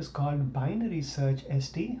implementation is called binary search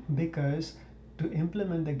ST because to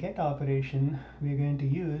implement the get operation, we're going to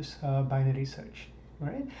use binary search.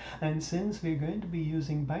 Right? And since we're going to be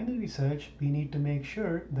using binary search, we need to make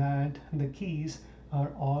sure that the keys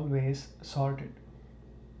are always sorted.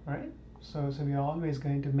 Right? So we're always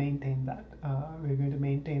going to maintain that. We're going to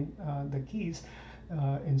maintain the keys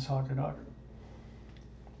in sorted order.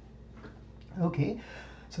 Okay,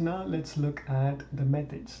 so now let's look at the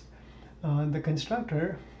methods. The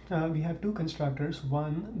constructor, we have two constructors,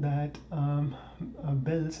 one that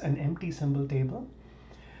builds an empty symbol table.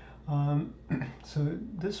 So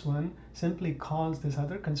this one simply calls this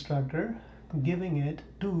other constructor, giving it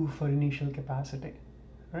 2 for initial capacity,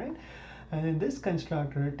 right? And then this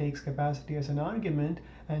constructor takes capacity as an argument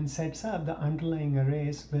and sets up the underlying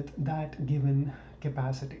arrays with that given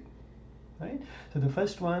capacity, right? So the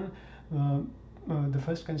first one, the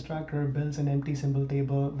first constructor builds an empty symbol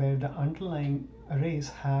table where the underlying arrays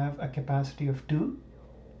have a capacity of 2.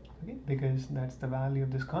 Okay, because that's the value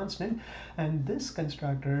of this constant, and this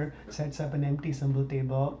constructor sets up an empty symbol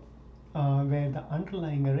table where the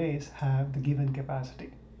underlying arrays have the given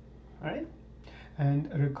capacity. All right,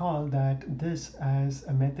 and recall that this as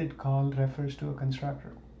a method call refers to a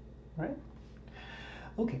constructor. Right?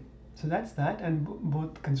 Okay, so that's that, and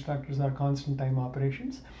both constructors are constant time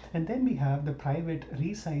operations. And then we have the private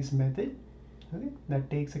resize method. Okay,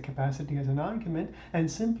 that takes a capacity as an argument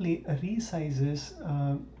and simply resizes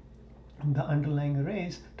the underlying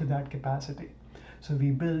arrays to that capacity. So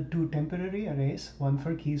we build 2 temporary arrays, one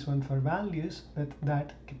for keys, one for values with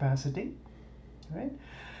that capacity, right?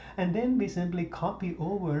 And then we simply copy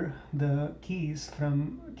over the keys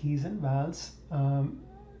from keys and vals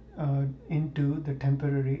into the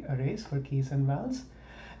temporary arrays for keys and vals.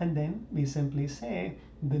 And then we simply say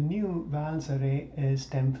the new vals array is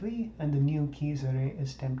temp v and the new keys array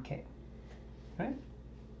is temp k, right?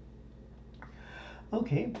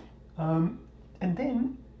 Okay. And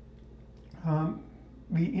then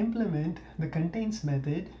we implement the contains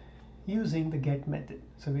method using the get method.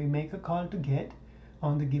 So we make a call to get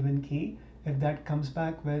on the given key. If that comes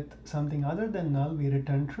back with something other than null, we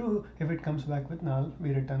return true. If it comes back with null,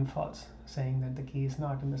 we return false, saying that the key is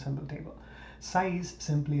not in the symbol table. Size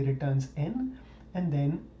simply returns n, and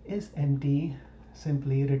then is empty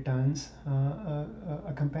simply returns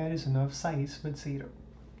a comparison of size with 0,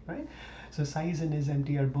 right? So size and is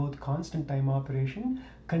empty are both constant time operation.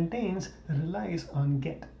 Contains relies on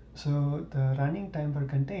get. So the running time for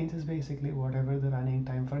contains is basically whatever the running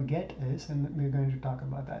time for get is, and we're going to talk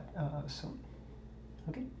about that soon.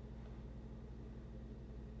 Okay.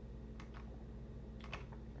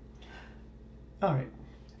 All right.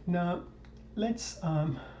 Now let's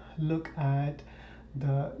look at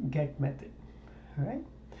the get method. All right.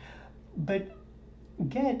 But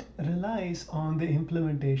get relies on the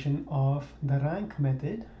implementation of the rank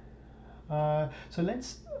method. So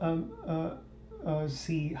let's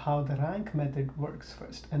see how the rank method works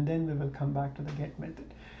first, and then we will come back to the get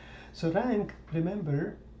method. So rank,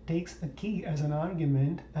 remember, takes a key as an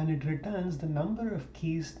argument and it returns the number of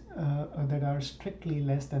keys that are strictly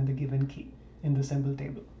less than the given key in the symbol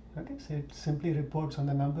table. Okay, so it simply reports on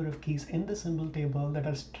the number of keys in the symbol table that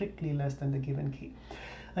are strictly less than the given key.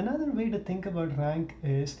 Another way to think about rank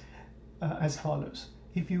is as follows.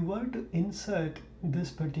 If you were to insert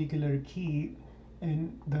this particular key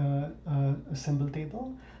in the symbol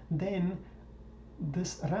table, then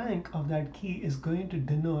this rank of that key is going to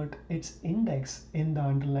denote its index in the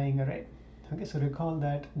underlying array. Okay, so recall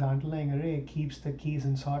that the underlying array keeps the keys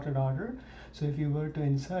in sorted order. So if you were to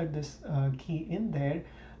insert this key in there,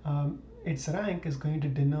 its rank is going to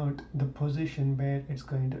denote the position where it's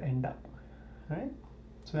going to end up, right?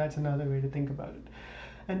 So that's another way to think about it.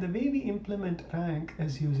 And the way we implement rank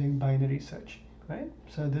is using binary search, right?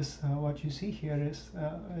 So this what you see here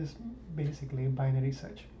is basically binary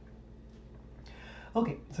search.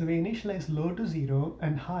 Okay, so we initialize low to 0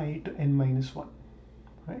 and high to n minus 1,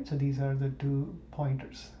 right? So these are the two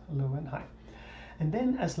pointers, low and high. And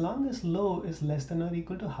then as long as low is less than or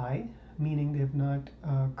equal to high, meaning they have not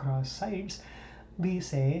crossed sides, we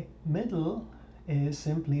say middle is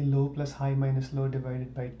simply low plus high minus low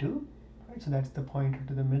divided by 2. Right? So that's the pointer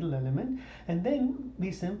to the middle element. And then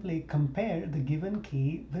we simply compare the given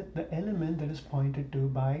key with the element that is pointed to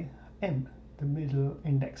by m, the middle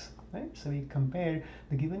index. Right? So we compare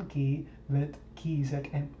the given key with keys at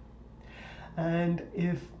m. And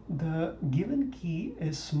if the given key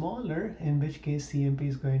is smaller, in which case CMP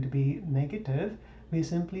is going to be negative, we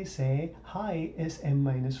simply say high is m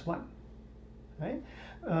minus 1. Right?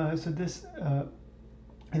 So this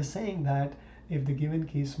is saying that if the given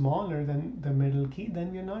key is smaller than the middle key,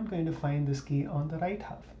 then we're not going to find this key on the right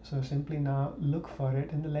half. So simply now look for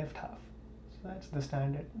it in the left half. So that's the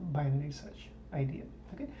standard binary search idea.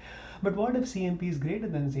 Okay, but what if CMP is greater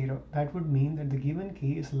than 0? That would mean that the given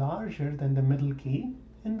key is larger than the middle key,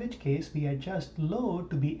 in which case we adjust low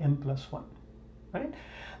to be m plus 1, right?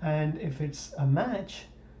 And if it's a match,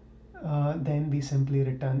 then we simply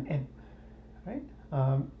return m, right?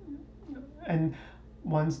 And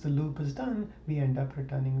once the loop is done, we end up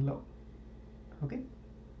returning low. Okay,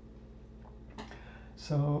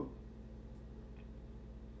 so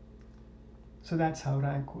that's how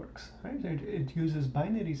rank works, right? It uses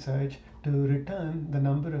binary search to return the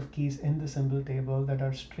number of keys in the symbol table that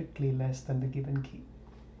are strictly less than the given key,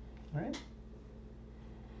 right?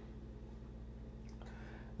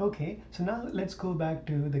 Okay, so now let's go back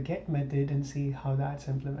to the get method and see how that's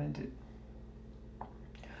implemented.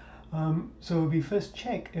 So we first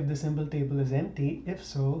check if the symbol table is empty. If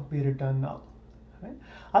so, we return null. Right?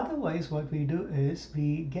 Otherwise, what we do is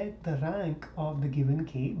we get the rank of the given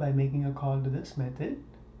key by making a call to this method,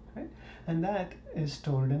 right? And that is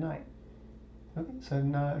stored in I. Okay, so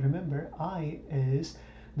now remember, I is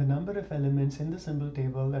the number of elements in the symbol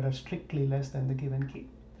table that are strictly less than the given key.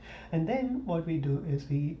 And then what we do is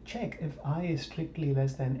we check if I is strictly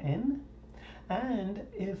less than n, and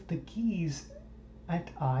if the keys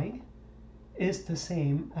at I is the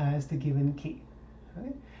same as the given key.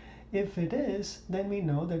 Okay? If it is, then we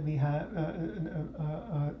know that we have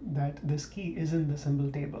that this key is in the symbol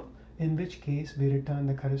table, in which case we return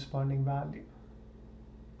the corresponding value.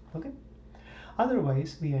 Okay.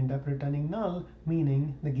 Otherwise, we end up returning null,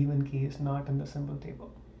 meaning the given key is not in the symbol table.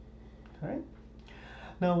 All right.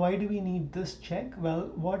 Now, why do we need this check? Well,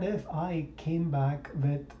 what if I came back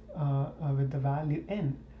with the value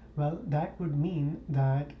n? Well, that would mean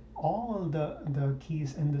that all the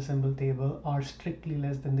keys in the symbol table are strictly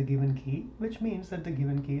less than the given key, which means that the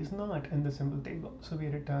given key is not in the symbol table. So we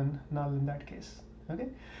return null in that case. Okay,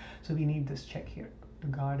 so we need this check here to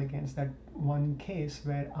guard against that one case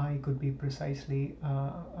where I could be precisely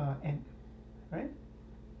n, right?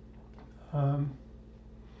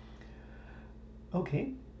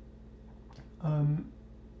 Okay.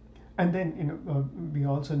 And then we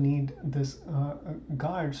also need this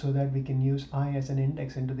guard so that we can use I as an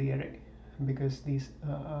index into the array, because these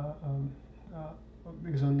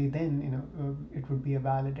because only then it would be a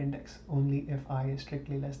valid index only if I is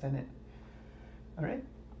strictly less than n. All right.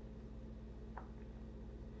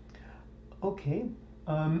 Okay.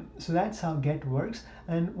 So that's how get works.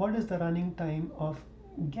 And what is the running time of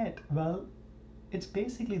get? Well, it's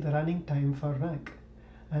basically the running time for rank.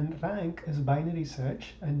 And rank is binary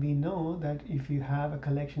search, and we know that if you have a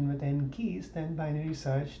collection with n keys, then binary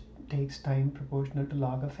search takes time proportional to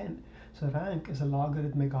log of n. So rank is a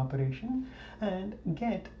logarithmic operation, and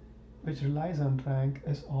get, which relies on rank,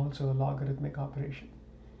 is also a logarithmic operation,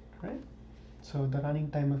 right? So the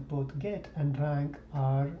running time of both get and rank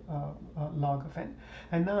are log of n.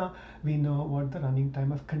 And now we know what the running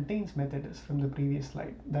time of contains method is from the previous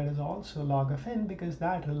slide. That is also log of n because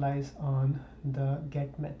that relies on the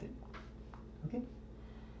get method. Okay.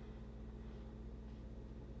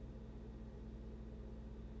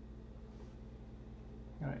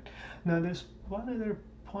 All right. Now there's one other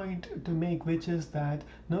point to make, which is that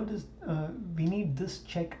notice we need this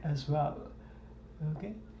check as well.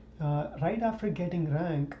 Okay. Right after getting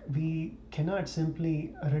rank, we cannot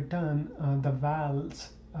simply return the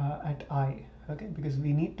vals at I, okay, because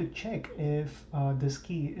we need to check if this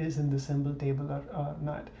key is in the symbol table or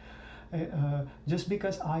not. Just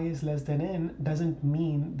because I is less than n doesn't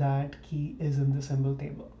mean that key is in the symbol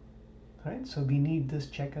table, right? So we need this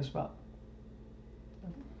check as well.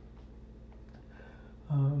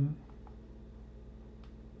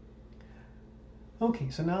 Okay,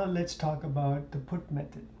 so now let's talk about the put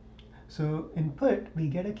method. So in put, we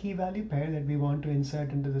get a key value pair that we want to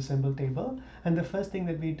insert into the symbol table, and the first thing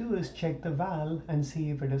that we do is check the val and see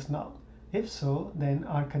if it is null. If so, then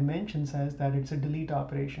our convention says that it's a delete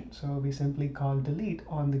operation, so we simply call delete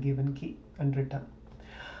on the given key and return.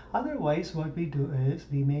 Otherwise, what we do is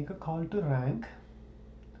we make a call to rank,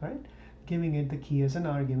 right, giving it the key as an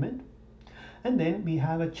argument, and then we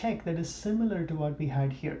have a check that is similar to what we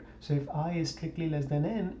had here. So if I is strictly less than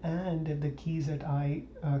n, and if the keys at I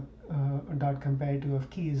dot compared to of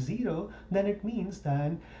key is 0, then it means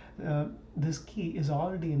that this key is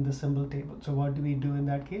already in the symbol table. So what do we do in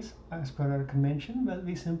that case? As per our convention, well,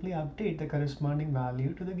 we simply update the corresponding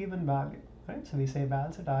value to the given value, right? So we say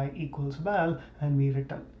vals at I equals val, and we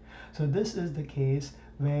return. So this is the case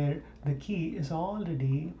where the key is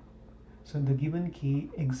already, so the given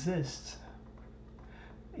key exists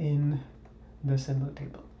in the symbol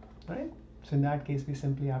table, right? So in that case, we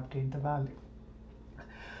simply update the value.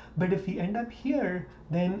 But if we end up here,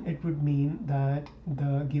 then it would mean that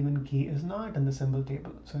the given key is not in the symbol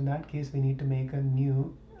table. So in that case, we need to make a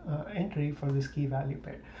new entry for this key value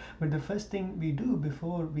pair. But the first thing we do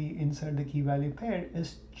before we insert the key value pair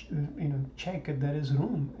is check if there is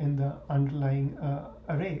room in the underlying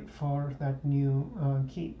array for that new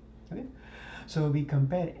key. Okay, so we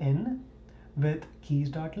compare n with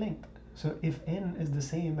keys.length. So if n is the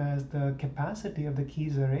same as the capacity of the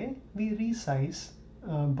keys array, we resize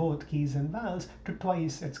both keys and vals to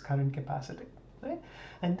twice its current capacity, right?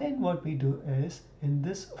 And then what we do is in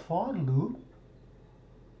this for loop,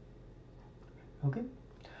 okay,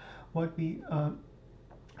 what we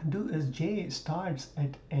do is j starts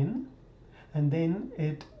at n, and then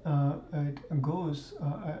it goes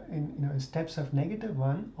in steps of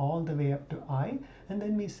 -1 all the way up to I, and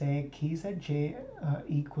then we say keys at j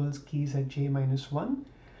equals keys at j minus 1,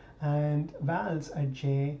 and vals at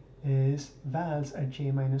j is vals at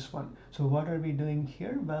j minus 1. So what are we doing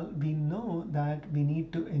here? Well, we know that we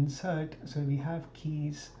need to insert, so we have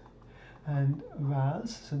keys and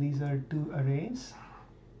vals, so these are two arrays,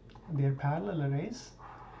 they're parallel arrays,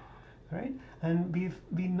 right? And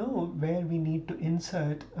we know where we need to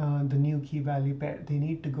insert the new key value pair. They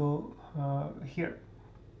need to go here,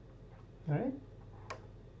 all right?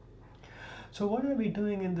 So what are we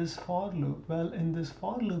doing in this for loop? Well, in this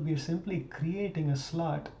for loop, we're simply creating a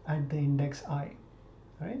slot at the index I,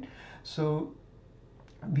 right? So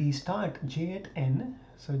we start j at n,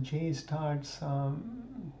 so j starts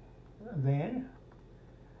there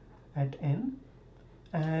at n,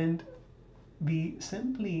 and we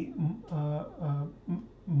simply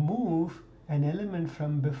move an element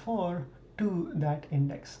from before to that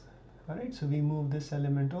index. All right, so we move this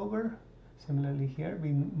element over. Similarly here, we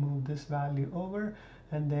move this value over,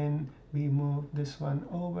 and then we move this one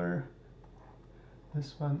over,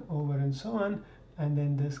 and so on. And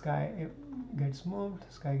then this guy gets moved,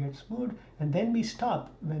 this guy gets moved, and then we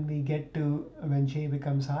stop when we get to when j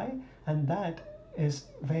becomes I, and that is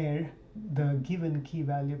where the given key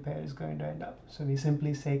value pair is going to end up. So we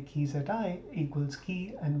simply say keys at I equals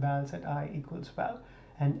key and vals at I equals val,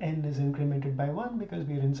 and n is incremented by 1 because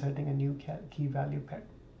we are inserting a new key value pair.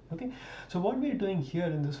 Okay, so what we're doing here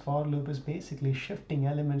in this for loop is basically shifting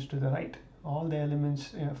elements to the right. All the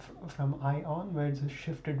elements from I onwards is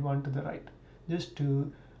shifted one to the right, just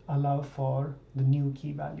to allow for the new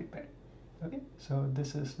key value pair. Okay, so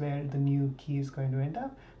this is where the new key is going to end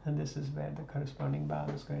up, and this is where the corresponding val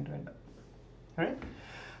is going to end up. All right,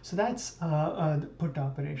 so that's the put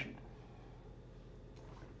operation.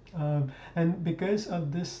 And because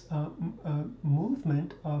of this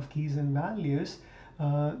movement of keys and values,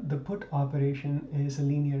 the put operation is a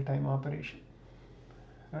linear time operation.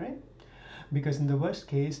 All right, because in the worst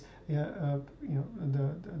case, the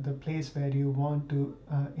place where you want to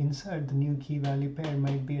insert the new key value pair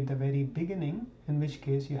might be at the very beginning, in which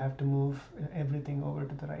case you have to move everything over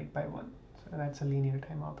to the right by 1. So that's a linear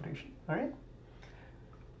time operation. All right.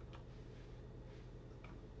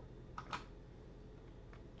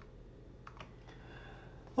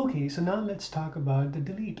 Okay, so now let's talk about the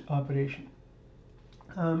delete operation.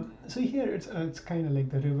 So here it's kind of like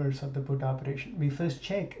the reverse of the put operation. We first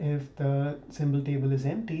check if the symbol table is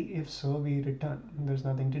empty. If so, we return. There's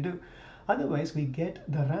nothing to do. Otherwise, we get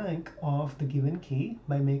the rank of the given key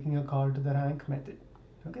by making a call to the rank method.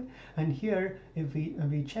 Okay, and here if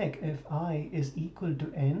we check if I is equal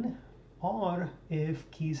to n, or if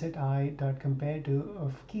key set I dot compare to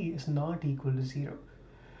of key is not equal to 0.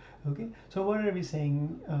 Okay, so what are we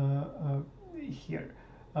saying here?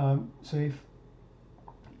 So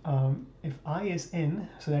if I is n,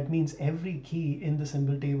 so that means every key in the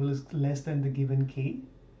symbol table is less than the given key,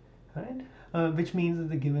 right? Which means that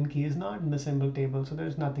the given key is not in the symbol table, so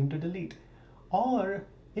there's nothing to delete. Or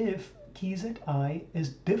if key set I is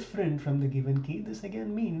different from the given key, this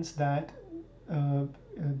again means that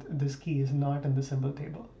this key is not in the symbol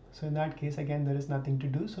table. So in that case, again, there is nothing to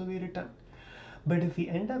do, so we return. But if we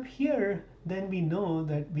end up here, then we know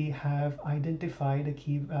that we have identified a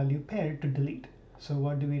key value pair to delete. So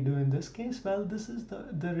what do we do in this case? Well, this is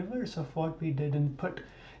the reverse of what we did in put.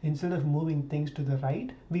 Instead of moving things to the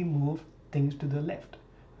right, we move things to the left,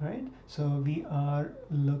 right? So we are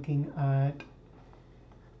looking at,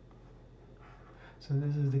 so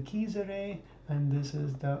this is the keys array and this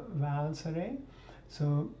is the vals array.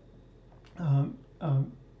 So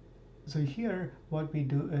so here what we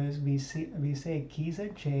do is we say keys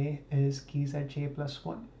at j is keys at j plus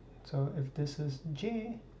 1. So if this is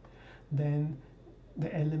j, then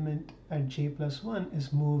the element at j plus 1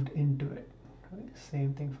 is moved into it. Right?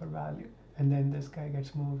 Same thing for value. And then this guy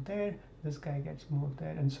gets moved there, this guy gets moved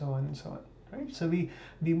there, and so on and so on. Right? So we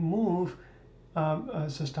move,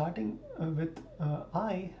 so starting with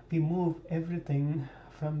I, we move everything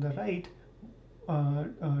from the right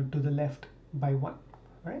to the left by 1.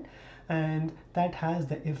 Right? And that has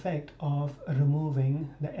the effect of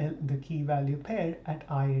removing the key value pair at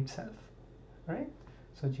I itself. Right?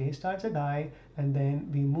 So j starts at I, and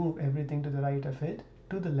then we move everything to the right of it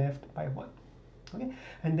to the left by 1. Okay,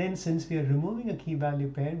 and then since we are removing a key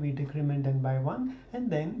value pair, we decrement n by 1,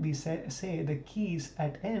 and then we say the keys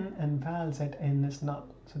at n and vals at n is null.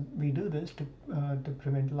 So we do this to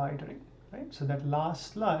prevent loitering. Right? So that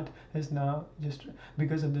last slot is now just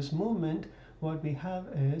because of this movement. What we have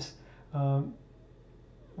is the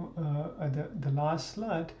last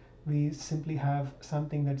slot, we simply have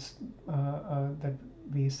something that's that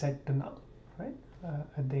we set to null, right,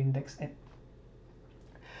 at the index n.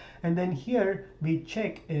 And then here we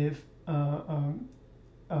check if n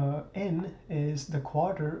is the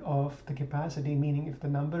quarter of the capacity, meaning if the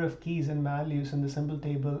number of keys and values in the symbol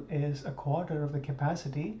table is a quarter of the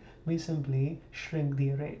capacity, we simply shrink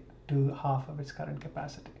the array to half of its current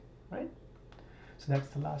capacity, right? So that's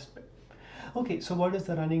the last bit. Okay, so what is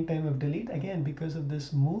the running time of delete? Again, because of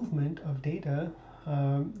this movement of data,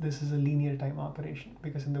 this is a linear time operation,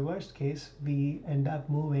 because in the worst case, we end up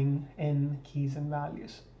moving n keys and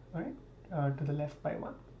values, right, to the left by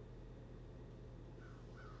 1.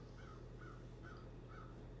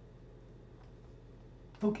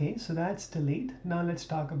 Okay, so that's delete. Now let's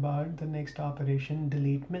talk about the next operation,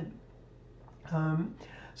 delete min.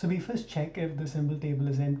 So we first check if the symbol table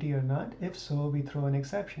is empty or not. If so, we throw an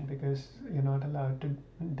exception because you're not allowed to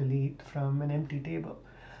delete from an empty table.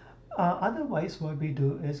 Otherwise, what we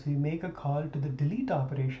do is we make a call to the delete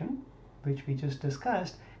operation, which we just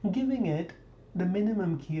discussed, giving it the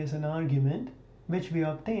minimum key as an argument, which we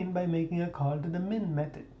obtain by making a call to the min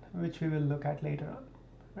method, which we will look at later on.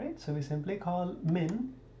 Right? So we simply call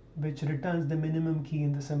min, which returns the minimum key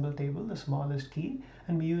in the symbol table, the smallest key,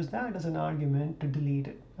 and we use that as an argument to delete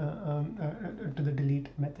it, to the delete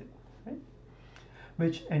method, right?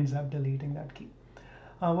 Which ends up deleting that key.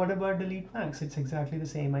 What about delete max? It's exactly the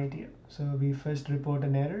same idea. So we first report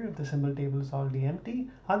an error if the symbol table is already empty.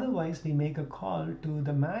 Otherwise, we make a call to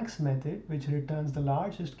the max method, which returns the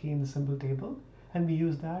largest key in the symbol table, and we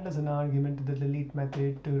use that as an argument to the delete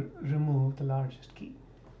method to remove the largest key.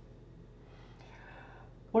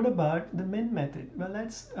 What about the min method? Well,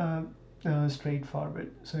 that's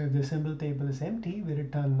straightforward. So if the symbol table is empty, we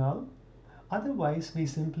return null. Otherwise, we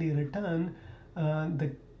simply return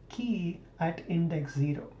the key at index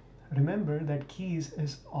 0. Remember that keys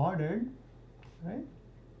is ordered, right?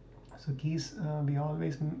 So keys, we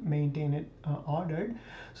always maintain it ordered.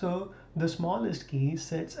 So the smallest key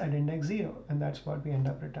sits at index 0, and that's what we end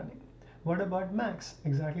up returning. What about max?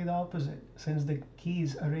 Exactly the opposite. Since the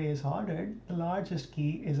keys array is ordered, the largest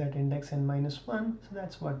key is at index n minus 1, so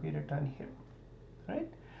that's what we return here, right?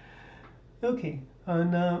 Okay,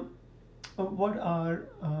 and what are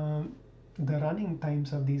the running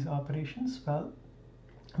times of these operations? Well,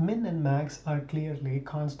 min and max are clearly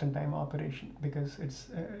constant time operation because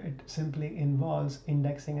it simply involves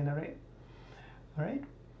indexing an array. All right.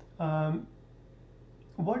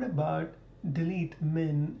 What about delete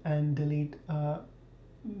min and delete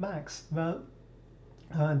max? Well,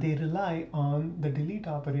 they rely on the delete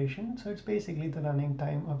operation, so it's basically the running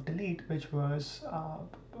time of delete, which was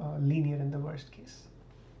linear in the worst case.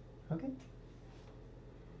 Okay.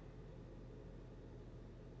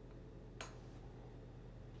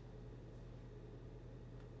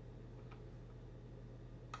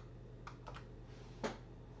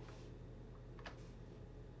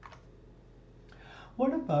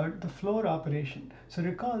 What about the floor operation? So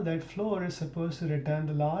recall that floor is supposed to return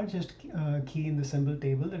the largest key in the symbol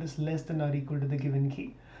table that is less than or equal to the given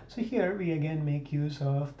key. So here we again make use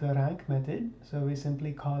of the rank method. So we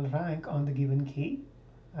simply call rank on the given key,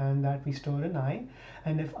 and that we store in I.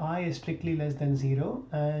 And if I is strictly less than 0,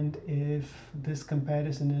 and if this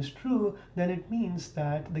comparison is true, then it means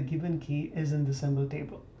that the given key is in the symbol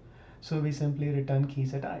table. So we simply return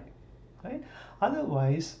keys at I, right?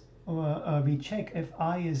 Otherwise, we check if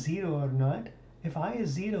I is 0 or not. If I is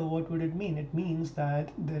 0, what would it mean? It means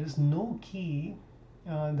that there is no key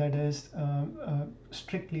that is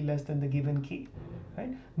strictly less than the given key,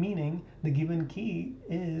 right? Meaning the given key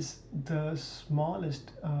is the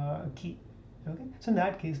smallest key. Okay, so in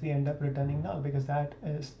that case we end up returning null because that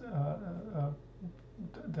is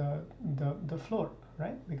the floor,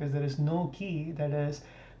 right? Because there is no key that is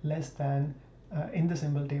less than in the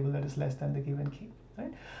symbol table that is less than the given key,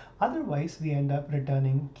 right? Otherwise, we end up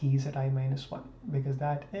returning keys at I minus 1 because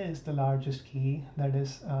that is the largest key that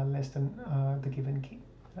is less than the given key,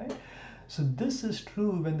 right? So this is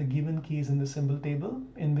true when the given key is in the symbol table,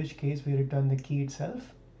 in which case we return the key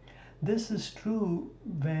itself. This is true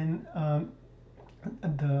when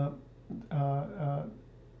the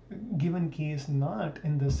given key is not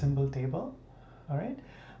in the symbol table, all right?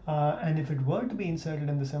 And if it were to be inserted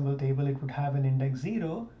in the symbol table, it would have an index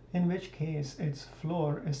 0, in which case its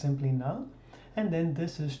floor is simply null. And then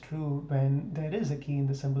this is true when there is a key in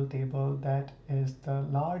the symbol table that is the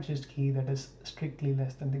largest key that is strictly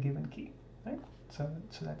less than the given key, right? So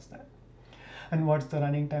that's that. And what's the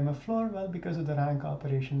running time of floor? Well, because of the rank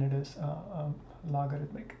operation, it is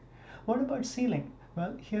logarithmic. What about ceiling?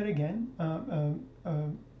 Well, here again,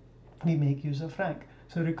 we make use of rank.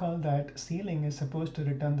 So recall that ceiling is supposed to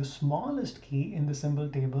return the smallest key in the symbol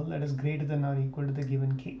table that is greater than or equal to the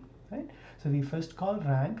given key, right? So we first call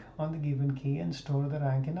rank on the given key and store the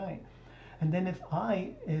rank in I. And then if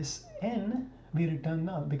I is n, we return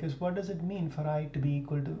null, because what does it mean for I to be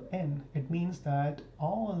equal to n? It means that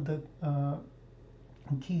all the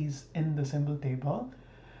keys in the symbol table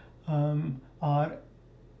are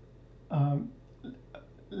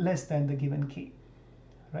less than the given key,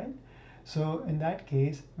 right? So in that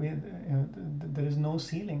case, there is no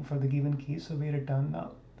ceiling for the given key, so we return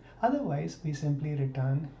null. Otherwise, we simply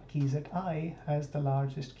return keys at I as the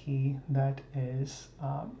largest key that is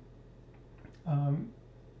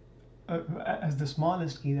as the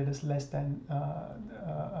smallest key that is less than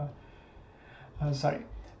sorry.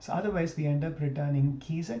 So otherwise, we end up returning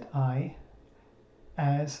keys at I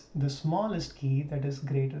as the smallest key that is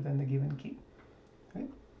greater than the given key. Okay?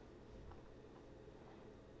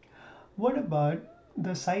 What about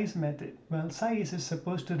the size method? Well, size is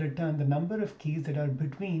supposed to return the number of keys that are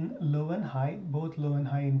between low and high, both low and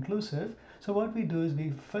high inclusive. So what we do is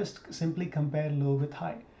we first simply compare low with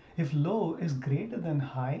high. If low is greater than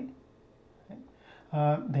high,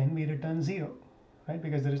 then we return 0, right?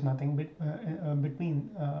 Because there is nothing between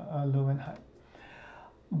low and high.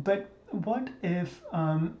 But what if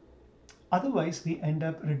otherwise we end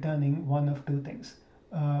up returning one of two things?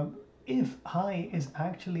 If high is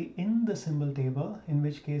actually in the symbol table, in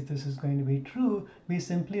which case this is going to be true, we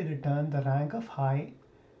simply return the rank of high,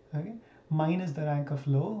 okay, minus the rank of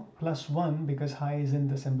low plus 1 because high is in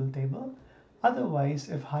the symbol table. Otherwise,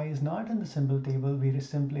 if high is not in the symbol table, we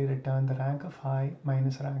simply return the rank of high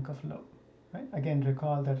minus rank of low. Right? Again,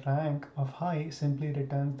 recall that rank of high simply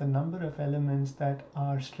returns the number of elements that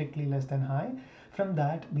are strictly less than high. From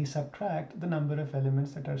that, we subtract the number of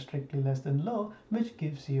elements that are strictly less than low, which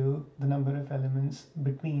gives you the number of elements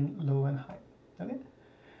between low and high. Okay?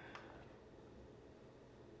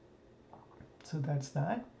 So that's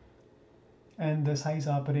that. And the size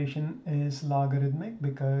operation is logarithmic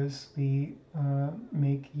because we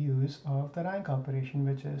make use of the rank operation,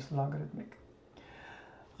 which is logarithmic.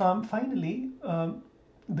 Finally,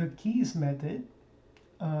 the keys method,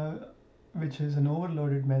 which is an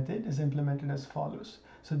overloaded method, is implemented as follows.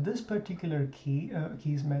 So this particular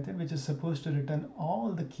keys method, which is supposed to return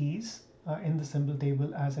all the keys in the symbol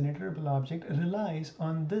table as an iterable object, relies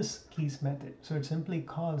on this keys method. So it simply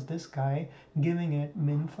calls this guy, giving it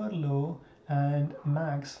min for low and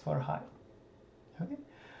max for high. Okay,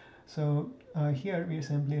 so here we are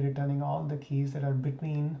simply returning all the keys that are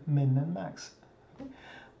between min and max. Okay.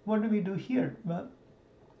 What do we do here? Well,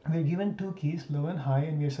 we're given two keys, low and high,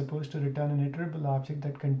 and we are supposed to return an iterable object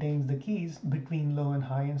that contains the keys between low and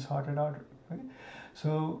high in sorted order. Okay?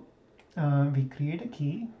 So we create a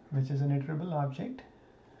key, which is an iterable object,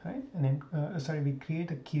 right? We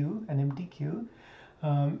create a queue, an empty queue,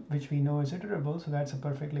 which we know is iterable, so that's a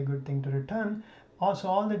perfectly good thing to return. Also,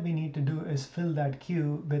 all that we need to do is fill that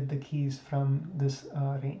queue with the keys from this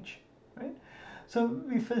range, right? So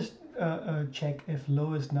we first check if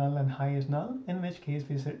low is null and high is null, in which case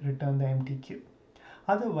we return the empty queue.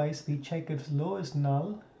 Otherwise, we check if low is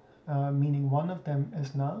null, meaning one of them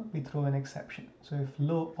is null, we throw an exception. So if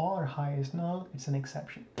low or high is null, it's an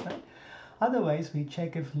exception, right? Otherwise, we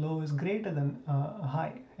check if low is greater than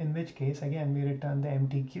high, in which case, again, we return the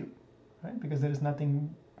empty queue, right? Because there is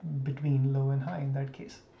nothing between low and high in that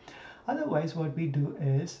case. Otherwise, what we do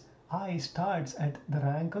is I starts at the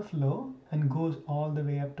rank of low and goes all the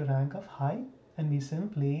way up to rank of high, and we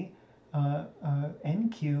simply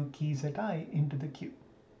enqueue keys at I into the queue,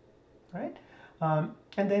 right? And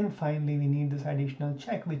then finally we need this additional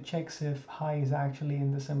check, which checks if high is actually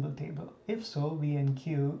in the symbol table. If so, we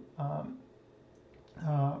enqueue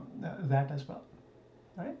that as well,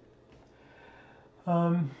 right?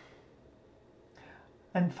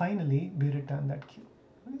 And finally we return that queue.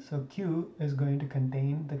 So queue is going to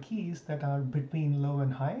contain the keys that are between low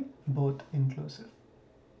and high, both inclusive,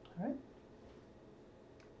 right?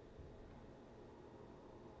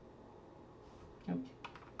 Okay.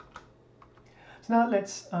 So now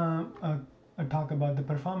let's talk about the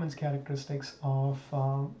performance characteristics of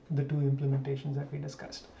the two implementations that we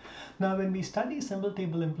discussed. Now, when we study symbol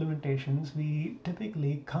table implementations, we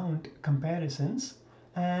typically count comparisons,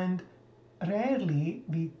 and rarely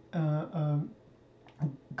we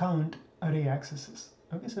count array accesses.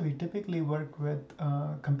 Okay, so we typically work with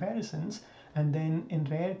comparisons, and then in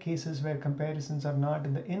rare cases where comparisons are not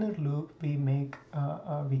in the inner loop, we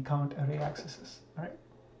count array accesses. All right.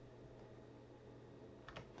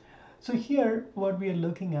 So here, what we are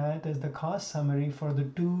looking at is the cost summary for the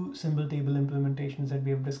two symbol table implementations that we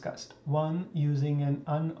have discussed. One using an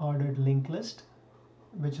unordered linked list,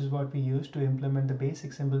 which is what we use to implement the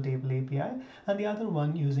basic symbol table API, and the other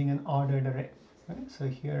one using an ordered array. Okay? So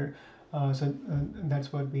here,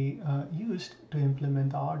 that's what we used to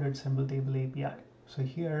implement the ordered symbol table API. So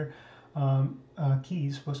here,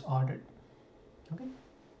 keys was ordered. Okay.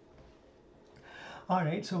 All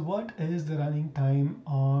right, so what is the running time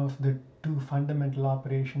of the two fundamental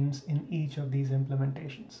operations in each of these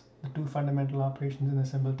implementations? The two fundamental operations in the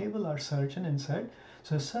symbol table are search and insert.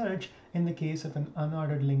 So search, in the case of an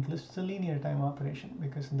unordered linked list, is a linear time operation,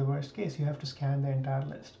 because in the worst case, you have to scan the entire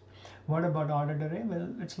list. What about ordered array? Well,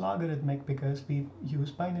 it's logarithmic because we use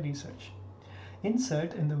binary search.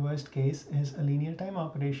 Insert, in the worst case, is a linear time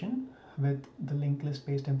operation with the linked list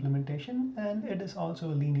based implementation, and it is also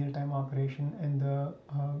a linear time operation in the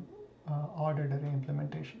ordered array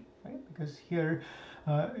implementation, right? Because here,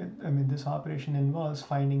 this operation involves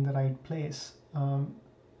finding the right place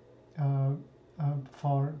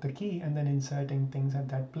for the key, and then inserting things at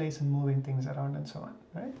that place and moving things around and so on,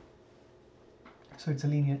 right? So it's a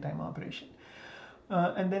linear time operation.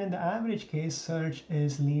 And then in the average case, search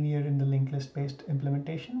is linear in the linked list based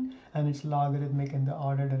implementation, and it's logarithmic in the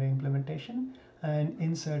ordered array implementation, and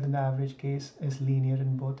insert in the average case is linear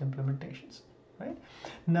in both implementations, right?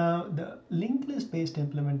 Now, the linked list based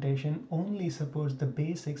implementation only supports the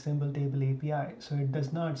basic symbol table API, so it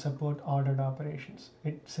does not support ordered operations.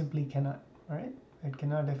 It simply cannot, right? It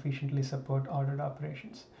cannot efficiently support ordered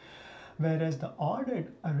operations. Whereas the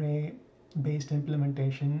ordered array based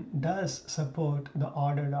implementation does support the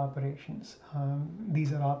ordered operations.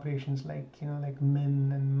 These are operations like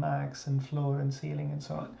min and max and floor and ceiling and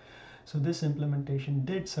so on. So this implementation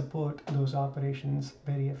did support those operations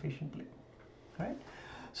very efficiently, right?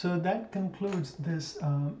 So that concludes this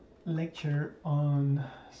lecture on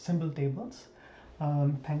symbol tables.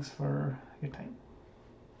 Thanks for your time.